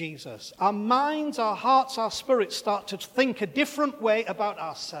think Jesus. Our minds, our hearts, our spirits start to think a different way about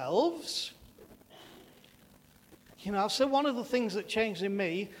ourselves. I've said one of the things that changed in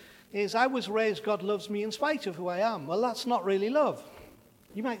me is I was raised, God loves me in spite of who I am. Well, that's not really love.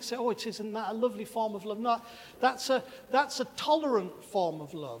 You might say, oh, isn't that a lovely form of love? No, that's a tolerant form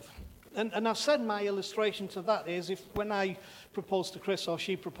of love. And I've said my illustration to that is when I proposed to Chris or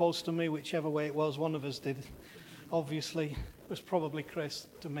she proposed to me, whichever way it was, one of us did, obviously, it was probably Chris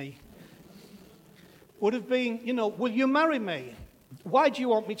to me, would have been, will you marry me? Why do you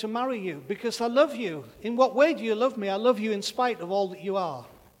want me to marry you? Because I love you. In what way do you love me? I love you in spite of all that you are.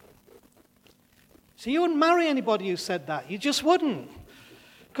 So you wouldn't marry anybody who said that. You just wouldn't.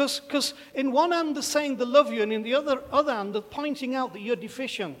 Because in one hand they're saying they love you, and in the other hand they're pointing out that you're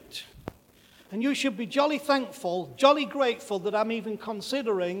deficient. And you should be jolly thankful, jolly grateful that I'm even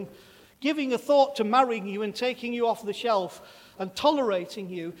considering giving a thought to marrying you and taking you off the shelf and tolerating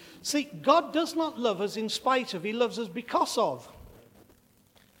you. See, God does not love us in spite of. He loves us because of.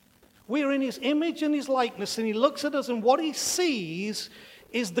 We are in his image and his likeness, and he looks at us, and what he sees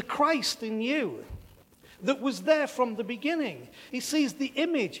is the Christ in you that was there from the beginning. He sees the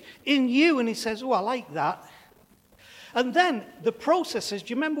image in you, and he says, oh, I like that. And then the process is,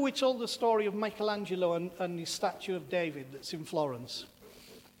 do you remember we told the story of Michelangelo and his statue of David that's in Florence?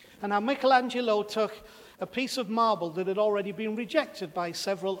 And how Michelangelo took a piece of marble that had already been rejected by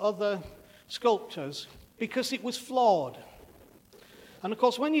several other sculptors because it was flawed. And of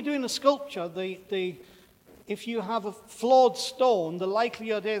course, when you're doing a sculpture, if you have a flawed stone, the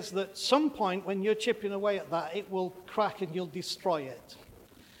likelihood is that at some point when you're chipping away at that, it will crack and you'll destroy it.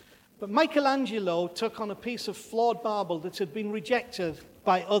 But Michelangelo took on a piece of flawed marble that had been rejected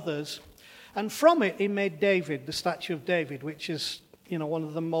by others, and from it he made David, the statue of David, which is one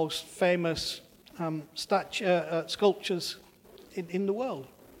of the most famous sculptures in the world.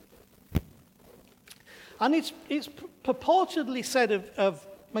 And it's purportedly said of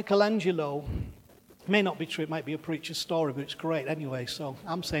Michelangelo, it may not be true, it might be a preacher's story, but it's great anyway, so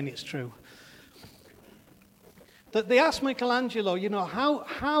I'm saying it's true. That they asked Michelangelo,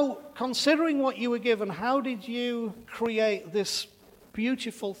 how, considering what you were given, how did you create this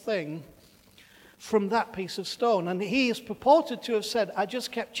beautiful thing from that piece of stone? And he is purported to have said, I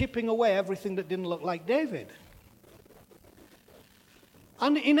just kept chipping away everything that didn't look like David.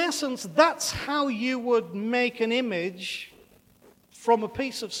 And in essence, that's how you would make an image from a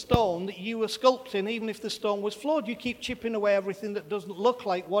piece of stone that you were sculpting, even if the stone was flawed. You keep chipping away everything that doesn't look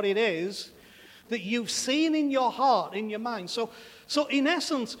like what it is that you've seen in your heart, in your mind. So in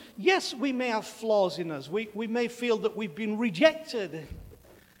essence, yes, we may have flaws in us. We may feel that we've been rejected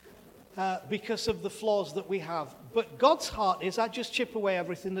because of the flaws that we have. But God's heart is, I just chip away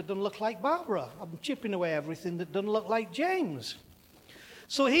everything that doesn't look like Barbara. I'm chipping away everything that doesn't look like James.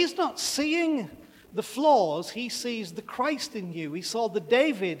 So he's not seeing the flaws, he sees the Christ in you. He saw the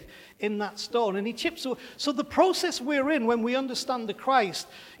David in that stone, and he chips away. So the process we're in when we understand the Christ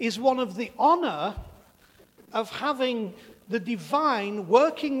is one of the honor of having the divine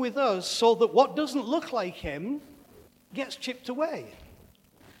working with us so that what doesn't look like him gets chipped away.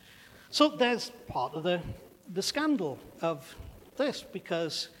 So there's part of the scandal of this,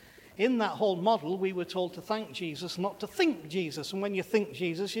 because in that whole model we were told to thank Jesus, not to think Jesus. And when you think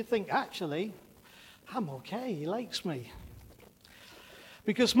Jesus, you think, actually, I'm okay, he likes me.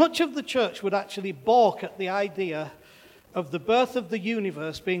 Because much of the church would actually balk at the idea of the birth of the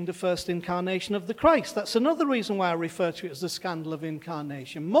universe being the first incarnation of the Christ. That's another reason why I refer to it as the scandal of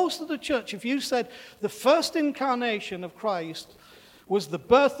incarnation. Most of the church, if you said the first incarnation of Christ was the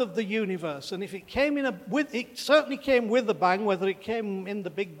birth of the universe, and if it came it certainly came with a bang, whether it came in the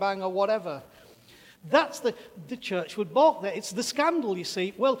Big Bang or whatever, that's the church would balk there. It's the scandal, you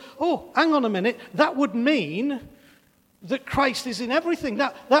see. Well, hang on a minute, that would mean that Christ is in everything.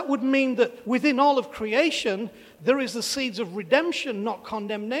 That would mean that within all of creation, there is the seeds of redemption, not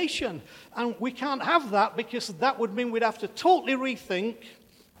condemnation. And we can't have that, because that would mean we'd have to totally rethink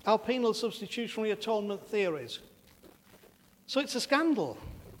our penal substitutionary atonement theories. So it's a scandal.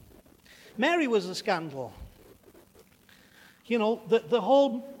 Mary was a scandal. You know, the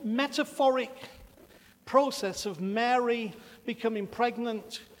whole metaphoric process of Mary becoming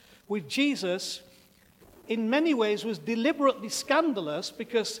pregnant with Jesus in many ways was deliberately scandalous,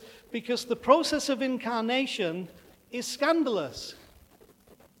 because the process of incarnation is scandalous.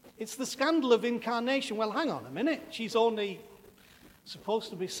 It's the scandal of incarnation. Well, hang on a minute, she's only supposed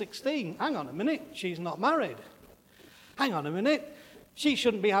to be 16. Hang on a minute, she's not married. Hang on a minute, she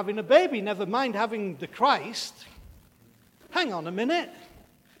shouldn't be having a baby, never mind having the Christ. Hang on a minute.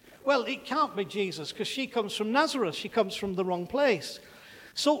 Well, it can't be Jesus, because she comes from Nazareth. She comes from the wrong place.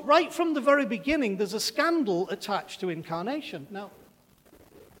 So right from the very beginning, there's a scandal attached to incarnation. Now,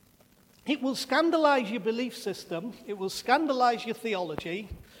 it will scandalize your belief system, it will scandalize your theology,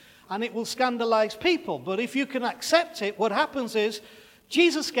 and it will scandalize people. But if you can accept it, what happens is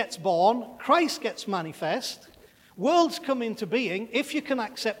Jesus gets born, Christ gets manifest, worlds come into being, if you can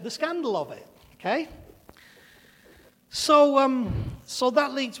accept the scandal of it. Okay? So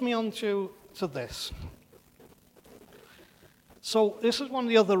that leads me on to this. So this is one of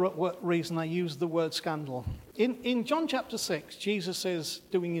the other reasons I use the word scandal. In John chapter 6, Jesus is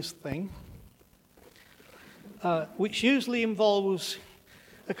doing his thing, which usually involves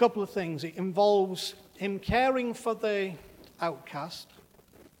a couple of things. It involves him caring for the outcast,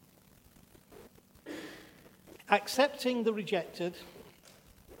 accepting the rejected,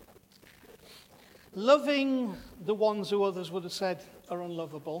 loving the ones who others would have said are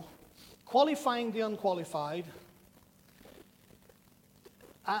unlovable, qualifying the unqualified,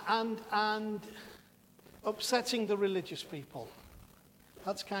 and upsetting the religious people.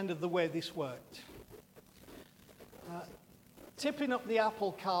 That's kind of the way this worked. Tipping up the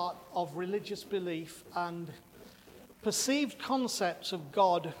apple cart of religious belief and perceived concepts of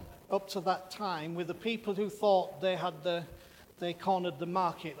God up to that time with the people who thought they cornered the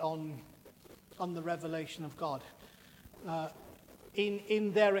market on the revelation of God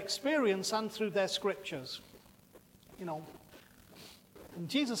in their experience and through their scriptures. You know, and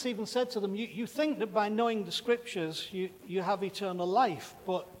Jesus even said to them, you think that by knowing the scriptures you have eternal life,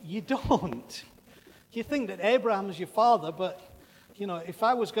 but you don't. You think that Abraham's your father, but you know, if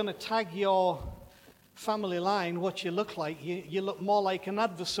I was going to tag your family line, what you look like, you look more like an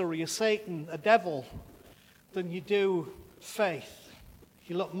adversary, a Satan, a devil, than you do faith.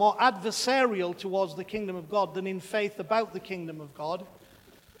 You look more adversarial towards the kingdom of God than in faith about the kingdom of God.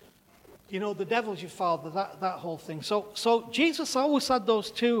 You know, the devil's your father, that whole thing. So Jesus always had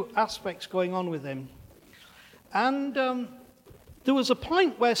those two aspects going on with him. And there was a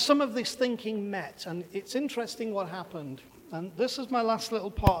point where some of this thinking met, and it's interesting what happened. And this is my last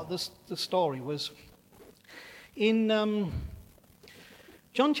little part of the story, was in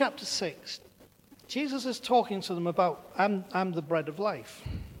John chapter 6, Jesus is talking to them about, I'm the bread of life.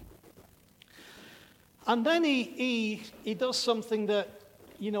 And then he does something that,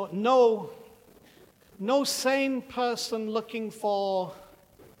 you know, no sane person looking for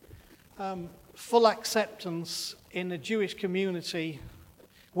full acceptance in a Jewish community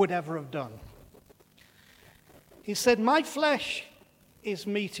would ever have done. He said, my flesh is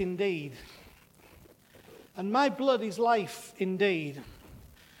meat indeed, and my blood is life indeed.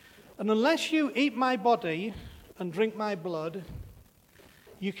 And unless you eat my body and drink my blood,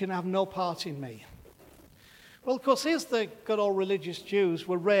 you can have no part in me. Well, of course, here's the good old religious Jews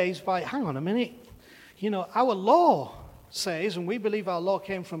were raised by, hang on a minute, you know, our law says, and we believe our law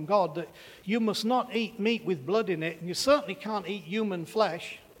came from God, that you must not eat meat with blood in it, and you certainly can't eat human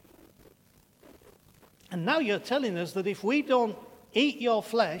flesh. And now you're telling us that if we don't eat your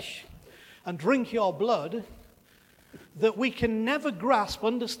flesh and drink your blood, that we can never grasp,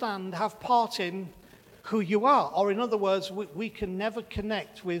 understand, have part in who you are. Or in other words, we can never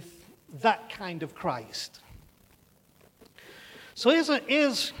connect with that kind of Christ. So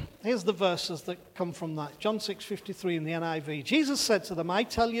here's the verses that come from that. John 6:53 in the NIV. Jesus said to them, I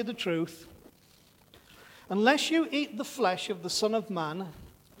tell you the truth, unless you eat the flesh of the Son of Man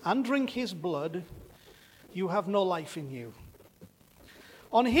and drink his blood, you have no life in you.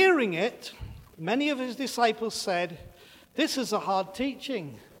 On hearing it, many of his disciples said, this is a hard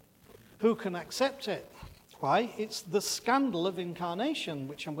teaching. Who can accept it? Why? It's the scandal of incarnation,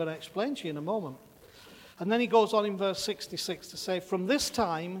 which I'm going to explain to you in a moment. And then he goes on in verse 66 to say, from this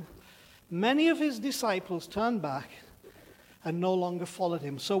time, many of his disciples turned back and no longer followed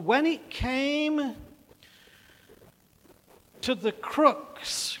him. So when it came to the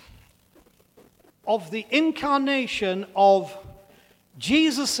crux of the incarnation of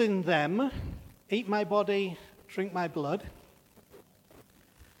Jesus in them, eat my body, drink my blood,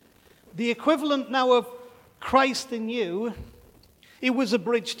 the equivalent now of Christ in you, it was a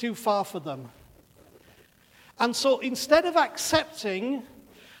bridge too far for them. And so instead of accepting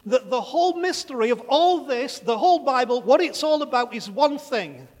that the whole mystery of all this, the whole Bible, what it's all about is one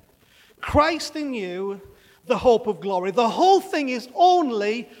thing: Christ in you, the hope of glory. The whole thing is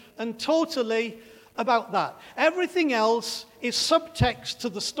only and totally about that. Everything else is subtext to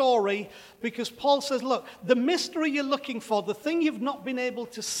the story, because Paul says, look, the mystery you're looking for, the thing you've not been able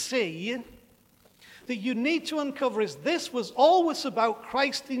to see, that you need to uncover, is this was always about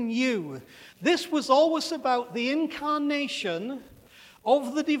Christ in you. This was always about the incarnation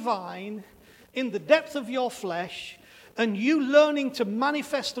of the divine in the depth of your flesh, and you learning to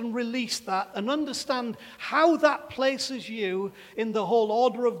manifest and release that and understand how that places you in the whole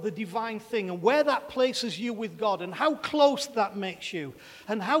order of the divine thing, and where that places you with God, and how close that makes you,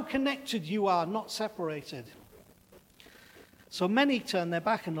 and how connected you are, not separated. So many turned their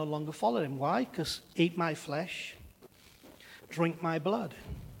back and no longer followed him. Why? Because eat my flesh, drink my blood.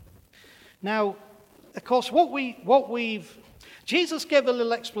 Now, of course, Jesus gave a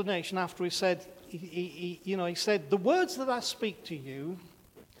little explanation after he said, he said, the words that I speak to you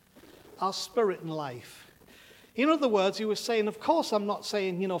are spirit and life. In other words, he was saying, of course, I'm not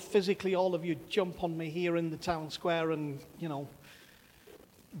saying, physically all of you jump on me here in the town square and,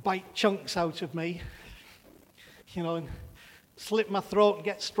 bite chunks out of me, and slit my throat and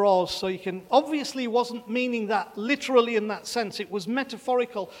get straws so you can. Obviously, he wasn't meaning that literally in that sense. It was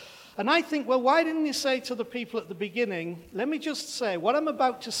metaphorical. And I think, well, why didn't he say to the people at the beginning, let me just say, what I'm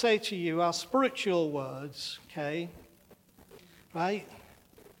about to say to you are spiritual words, okay? Right?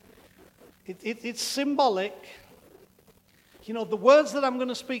 It's symbolic. The words that I'm going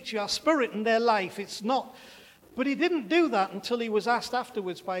to speak to you are spirit and their life. It's not. But he didn't do that until he was asked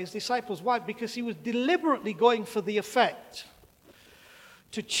afterwards by his disciples. Why? Because he was deliberately going for the effect,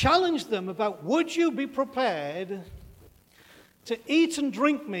 to challenge them about, would you be prepared to eat and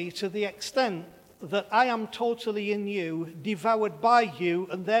drink me to the extent that I am totally in you, devoured by you,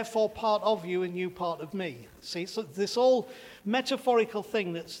 and therefore part of you and you part of me? See, so this whole metaphorical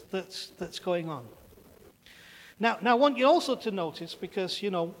thing that's going on. Now, I want you also to notice, because,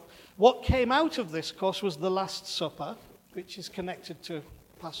 what came out of this, of course, was the Last Supper, which is connected to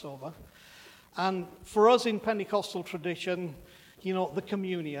Passover. And for us in Pentecostal tradition, the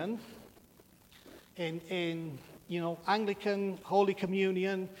communion. In Anglican, Holy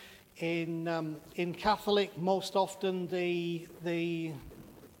Communion. In Catholic, most often the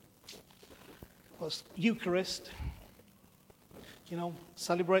Eucharist.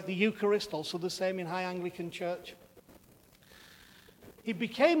 Celebrate the Eucharist, also the same in High Anglican Church. It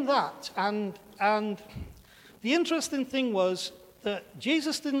became that, and the interesting thing was that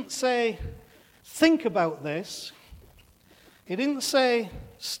Jesus didn't say, think about this. He didn't say,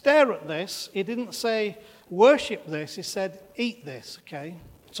 stare at this. He didn't say, worship this. He said, eat this, okay?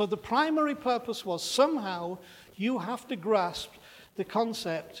 So the primary purpose was, somehow you have to grasp the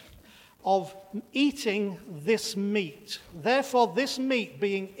concept of eating this meat. Therefore, this meat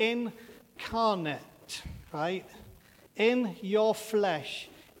being incarnate, right? In your flesh,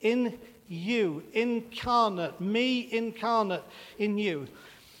 in you, incarnate, me incarnate in you.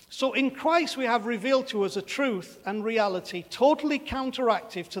 So in Christ we have revealed to us a truth and reality totally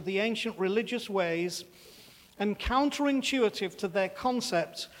counteractive to the ancient religious ways and counterintuitive to their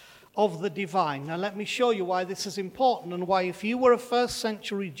concepts of the divine. Now let me show you why this is important, and why, if you were a first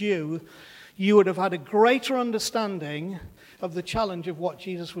century Jew, you would have had a greater understanding of the challenge of what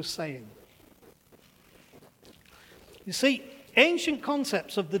Jesus was saying. You see, ancient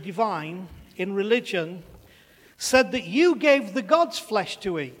concepts of the divine in religion said that you gave the gods flesh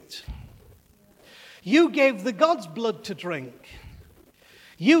to eat. You gave the gods blood to drink.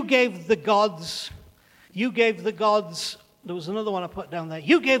 You gave the gods, there was another one I put down there.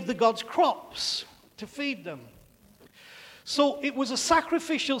 You gave the gods crops to feed them. So it was a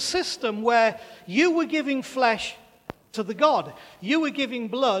sacrificial system where you were giving flesh to the god. You were giving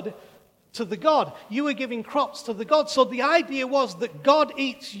blood to the god. You were giving crops to the god. So the idea was that God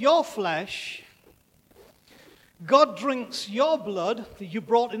eats your flesh. God drinks your blood that you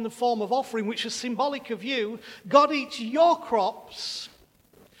brought in the form of offering, which is symbolic of you. God eats your crops.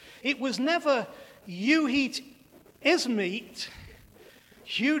 It was never you eat his meat,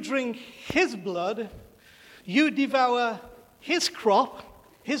 you drink his blood, you devour his crop,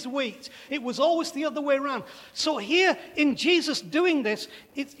 his wheat. It was always the other way around. So here in Jesus doing this,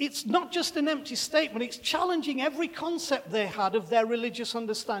 it's not just an empty statement. It's challenging every concept they had of their religious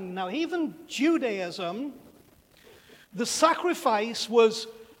understanding. Now, even Judaism, the sacrifice was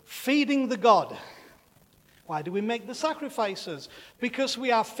feeding the god. Why do we make the sacrifices? Because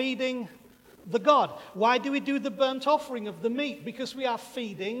we are feeding the god. Why do we do the burnt offering of the meat? Because we are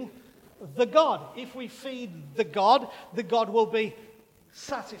feeding the god. If we feed the god will be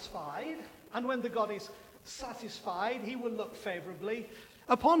satisfied. And when the God is satisfied, he will look favorably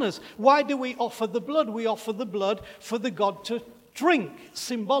upon us. Why do we offer the blood? We offer the blood for the God to drink,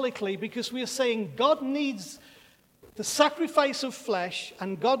 symbolically, because we are saying God needs the sacrifice of flesh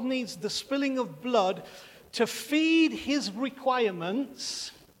and God needs the spilling of blood to feed his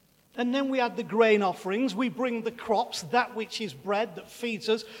requirements. And then we add the grain offerings. We bring the crops, that which is bread that feeds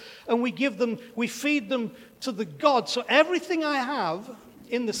us, and we feed them to the God. So everything I have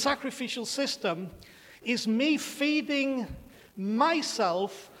in the sacrificial system is me feeding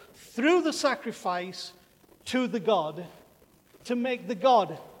myself through the sacrifice to the God to make the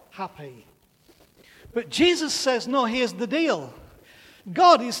God happy. But Jesus says, no, here's the deal.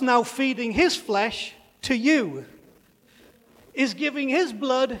 God is now feeding his flesh to you. Is giving his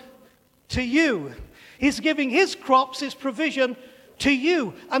blood to you. He's giving his crops, his provision to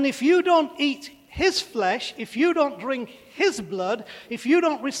you. And if you don't eat his flesh, if you don't drink his blood, if you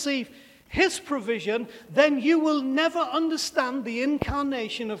don't receive his provision, then you will never understand the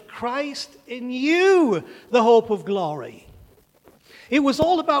incarnation of Christ in you, the hope of glory. It was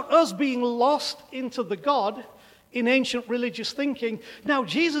all about us being lost into the God in ancient religious thinking. Now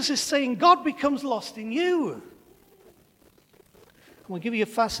Jesus is saying God becomes lost in you. I'm going to give you a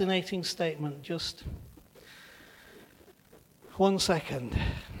fascinating statement, just 1 second.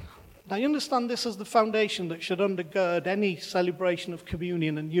 Now you understand this is the foundation that should undergird any celebration of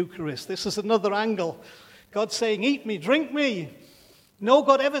communion and Eucharist. This is another angle. God saying, eat me, drink me. No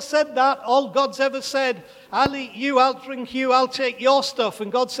God ever said that. All God's ever said, I'll eat you, I'll drink you, I'll take your stuff.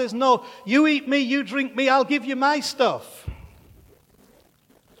 And God says, no, you eat me, you drink me, I'll give you my stuff.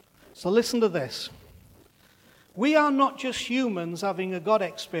 So listen to this. We are not just humans having a God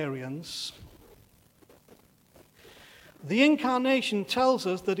experience. The incarnation tells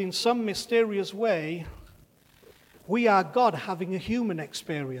us that in some mysterious way, we are God having a human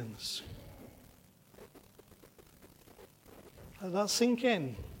experience. Let that sink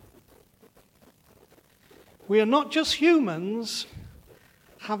in. We are not just humans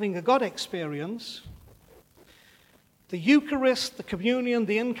having a God experience. The Eucharist, the communion,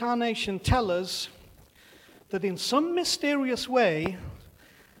 the incarnation tell us that in some mysterious way,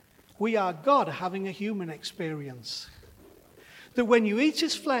 we are God having a human experience. That when you eat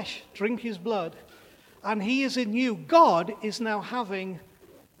his flesh, drink his blood, and he is in you, God is now having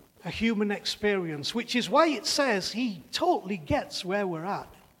a human experience, which is why it says he totally gets where we're at.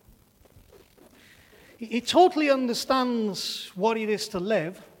 He totally understands what it is to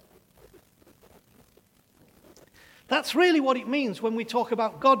live. That's really what it means when we talk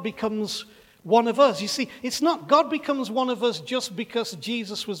about God becomes one of us. You see, it's not God becomes one of us just because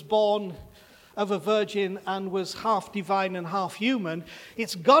Jesus was born of a virgin and was half divine and half human.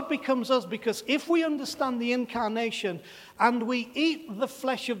 It's God becomes us because if we understand the incarnation and we eat the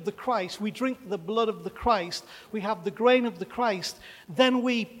flesh of the Christ, we drink the blood of the Christ, we have the grain of the Christ, then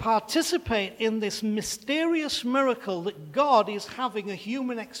we participate in this mysterious miracle that God is having a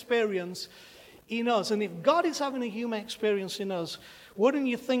human experience in us. And if God is having a human experience in us, wouldn't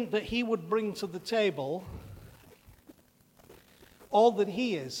you think that he would bring to the table all that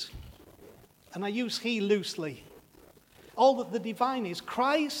he is? And I use he loosely. All that the divine is.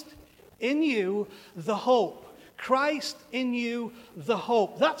 Christ in you, the hope. Christ in you, the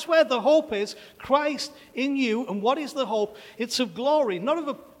hope. That's where the hope is. Christ in you. And what is the hope? It's of glory, not of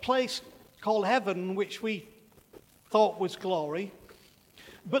a place called heaven, which we thought was glory,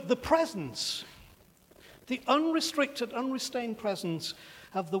 but the presence, the unrestricted, unrestrained presence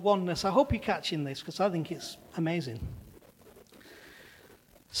of the oneness. I hope you're catching this, because I think it's amazing.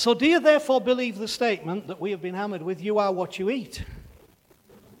 So do you therefore believe the statement that we have been hammered with, you are what you eat?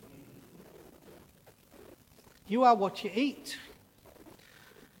 You are what you eat.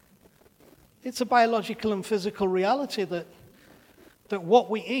 It's a biological and physical reality that what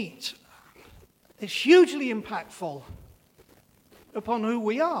we eat is hugely impactful upon who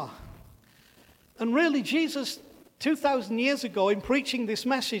we are. And really, Jesus, 2,000 years ago, in preaching this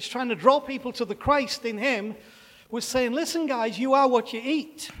message, trying to draw people to the Christ in him, was saying, listen, guys, you are what you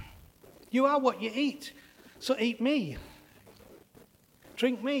eat. You are what you eat. So eat me.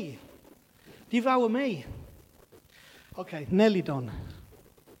 Drink me. Devour me. Okay, nearly done.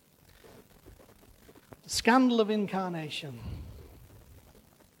 The scandal of incarnation.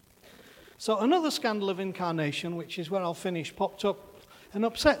 So another scandal of incarnation, which is where I'll finish, popped up and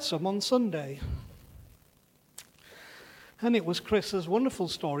upset some on Sunday. And it was Chris's wonderful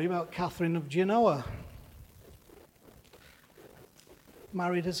story about Catherine of Genoa.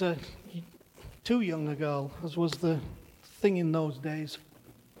 Married as a too young a girl, as was the thing in those days.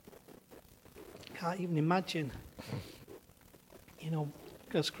 Can't even imagine.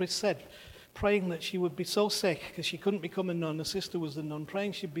 As Chris said, praying that she would be so sick, because she couldn't become a nun, her sister was a nun,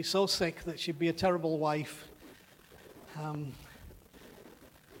 praying she'd be so sick that she'd be a terrible wife. And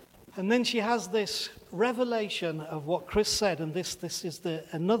then she has this revelation of what Chris said, and this is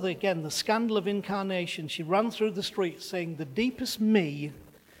the scandal of incarnation. She ran through the streets saying, the deepest me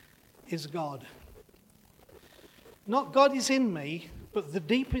is God. Not God is in me, but the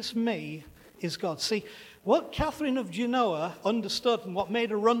deepest me is God. See, what Catherine of Genoa understood and what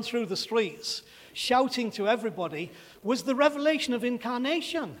made her run through the streets shouting to everybody was the revelation of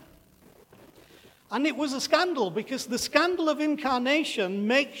incarnation. And it was a scandal, because the scandal of incarnation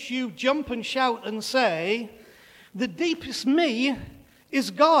makes you jump and shout and say, the deepest me is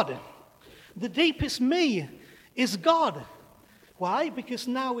God. The deepest me is God. Why? Because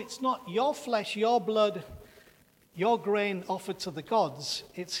now it's not your flesh, your blood, your grain offered to the gods.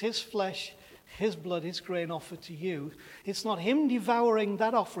 It's his flesh, his blood, his grain offered to you. It's not him devouring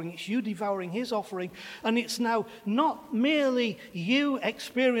that offering, it's you devouring his offering. And it's now not merely you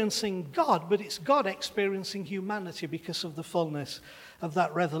experiencing God, but it's God experiencing humanity because of the fullness of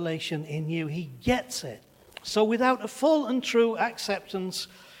that revelation in you. He gets it. So without a full and true acceptance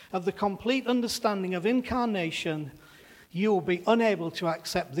of the complete understanding of incarnation, you will be unable to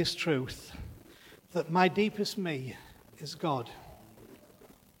accept this truth, that my deepest me is God.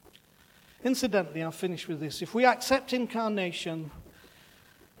 Incidentally, I'll finish with this. If we accept incarnation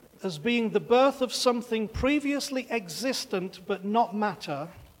as being the birth of something previously existent but not matter,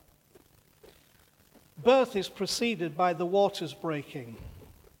 birth is preceded by the waters breaking.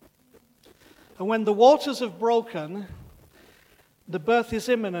 And when the waters have broken, the birth is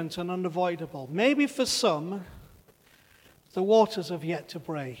imminent and unavoidable. Maybe for some, the waters have yet to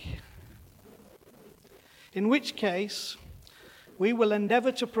break. In which case, we will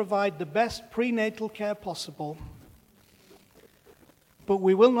endeavor to provide the best prenatal care possible, but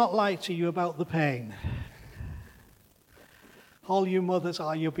we will not lie to you about the pain. All you mothers,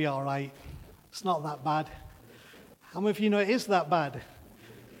 you'll be all right. It's not that bad. How many of you know it is that bad?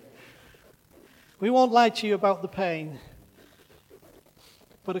 We won't lie to you about the pain.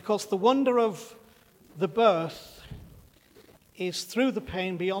 But of course, the wonder of the birth is through the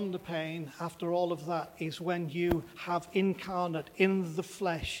pain, beyond the pain. After all of that is when you have incarnate in the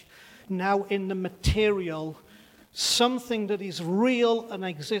flesh, now in the material, something that is real and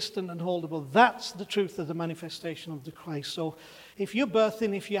existent and holdable. That's the truth of the manifestation of the Christ. So if you're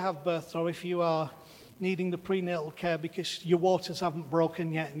birthing, if you have birthed, or if you are needing the prenatal care because your waters haven't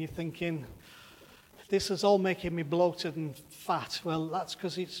broken yet and you're thinking, this is all making me bloated and fat, well, that's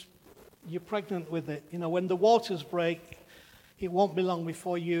because you're pregnant with it. When the waters break, it won't be long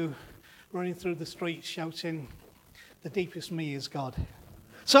before you running through the streets shouting, the deepest me is God.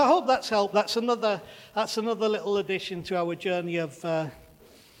 So I hope that's helped. That's another little addition to our journey of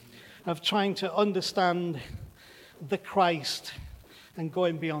trying to understand the Christ and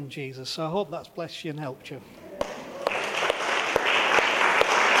going beyond Jesus. So I hope that's blessed you and helped you.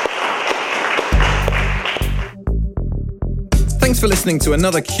 Thanks for listening to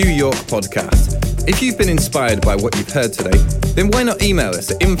another Q York podcast. If you've been inspired by what you've heard today, then why not email us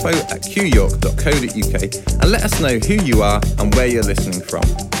at info@qyork.co.uk and let us know who you are and where you're listening from.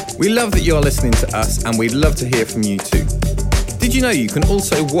 We love that you're listening to us, and we'd love to hear from you too. Did you know you can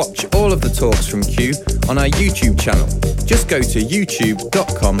also watch all of the talks from Q on our YouTube channel? Just go to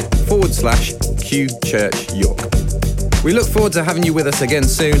youtube.com/Q Church York. We look forward to having you with us again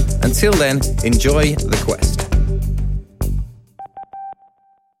soon. Until then, enjoy the quest.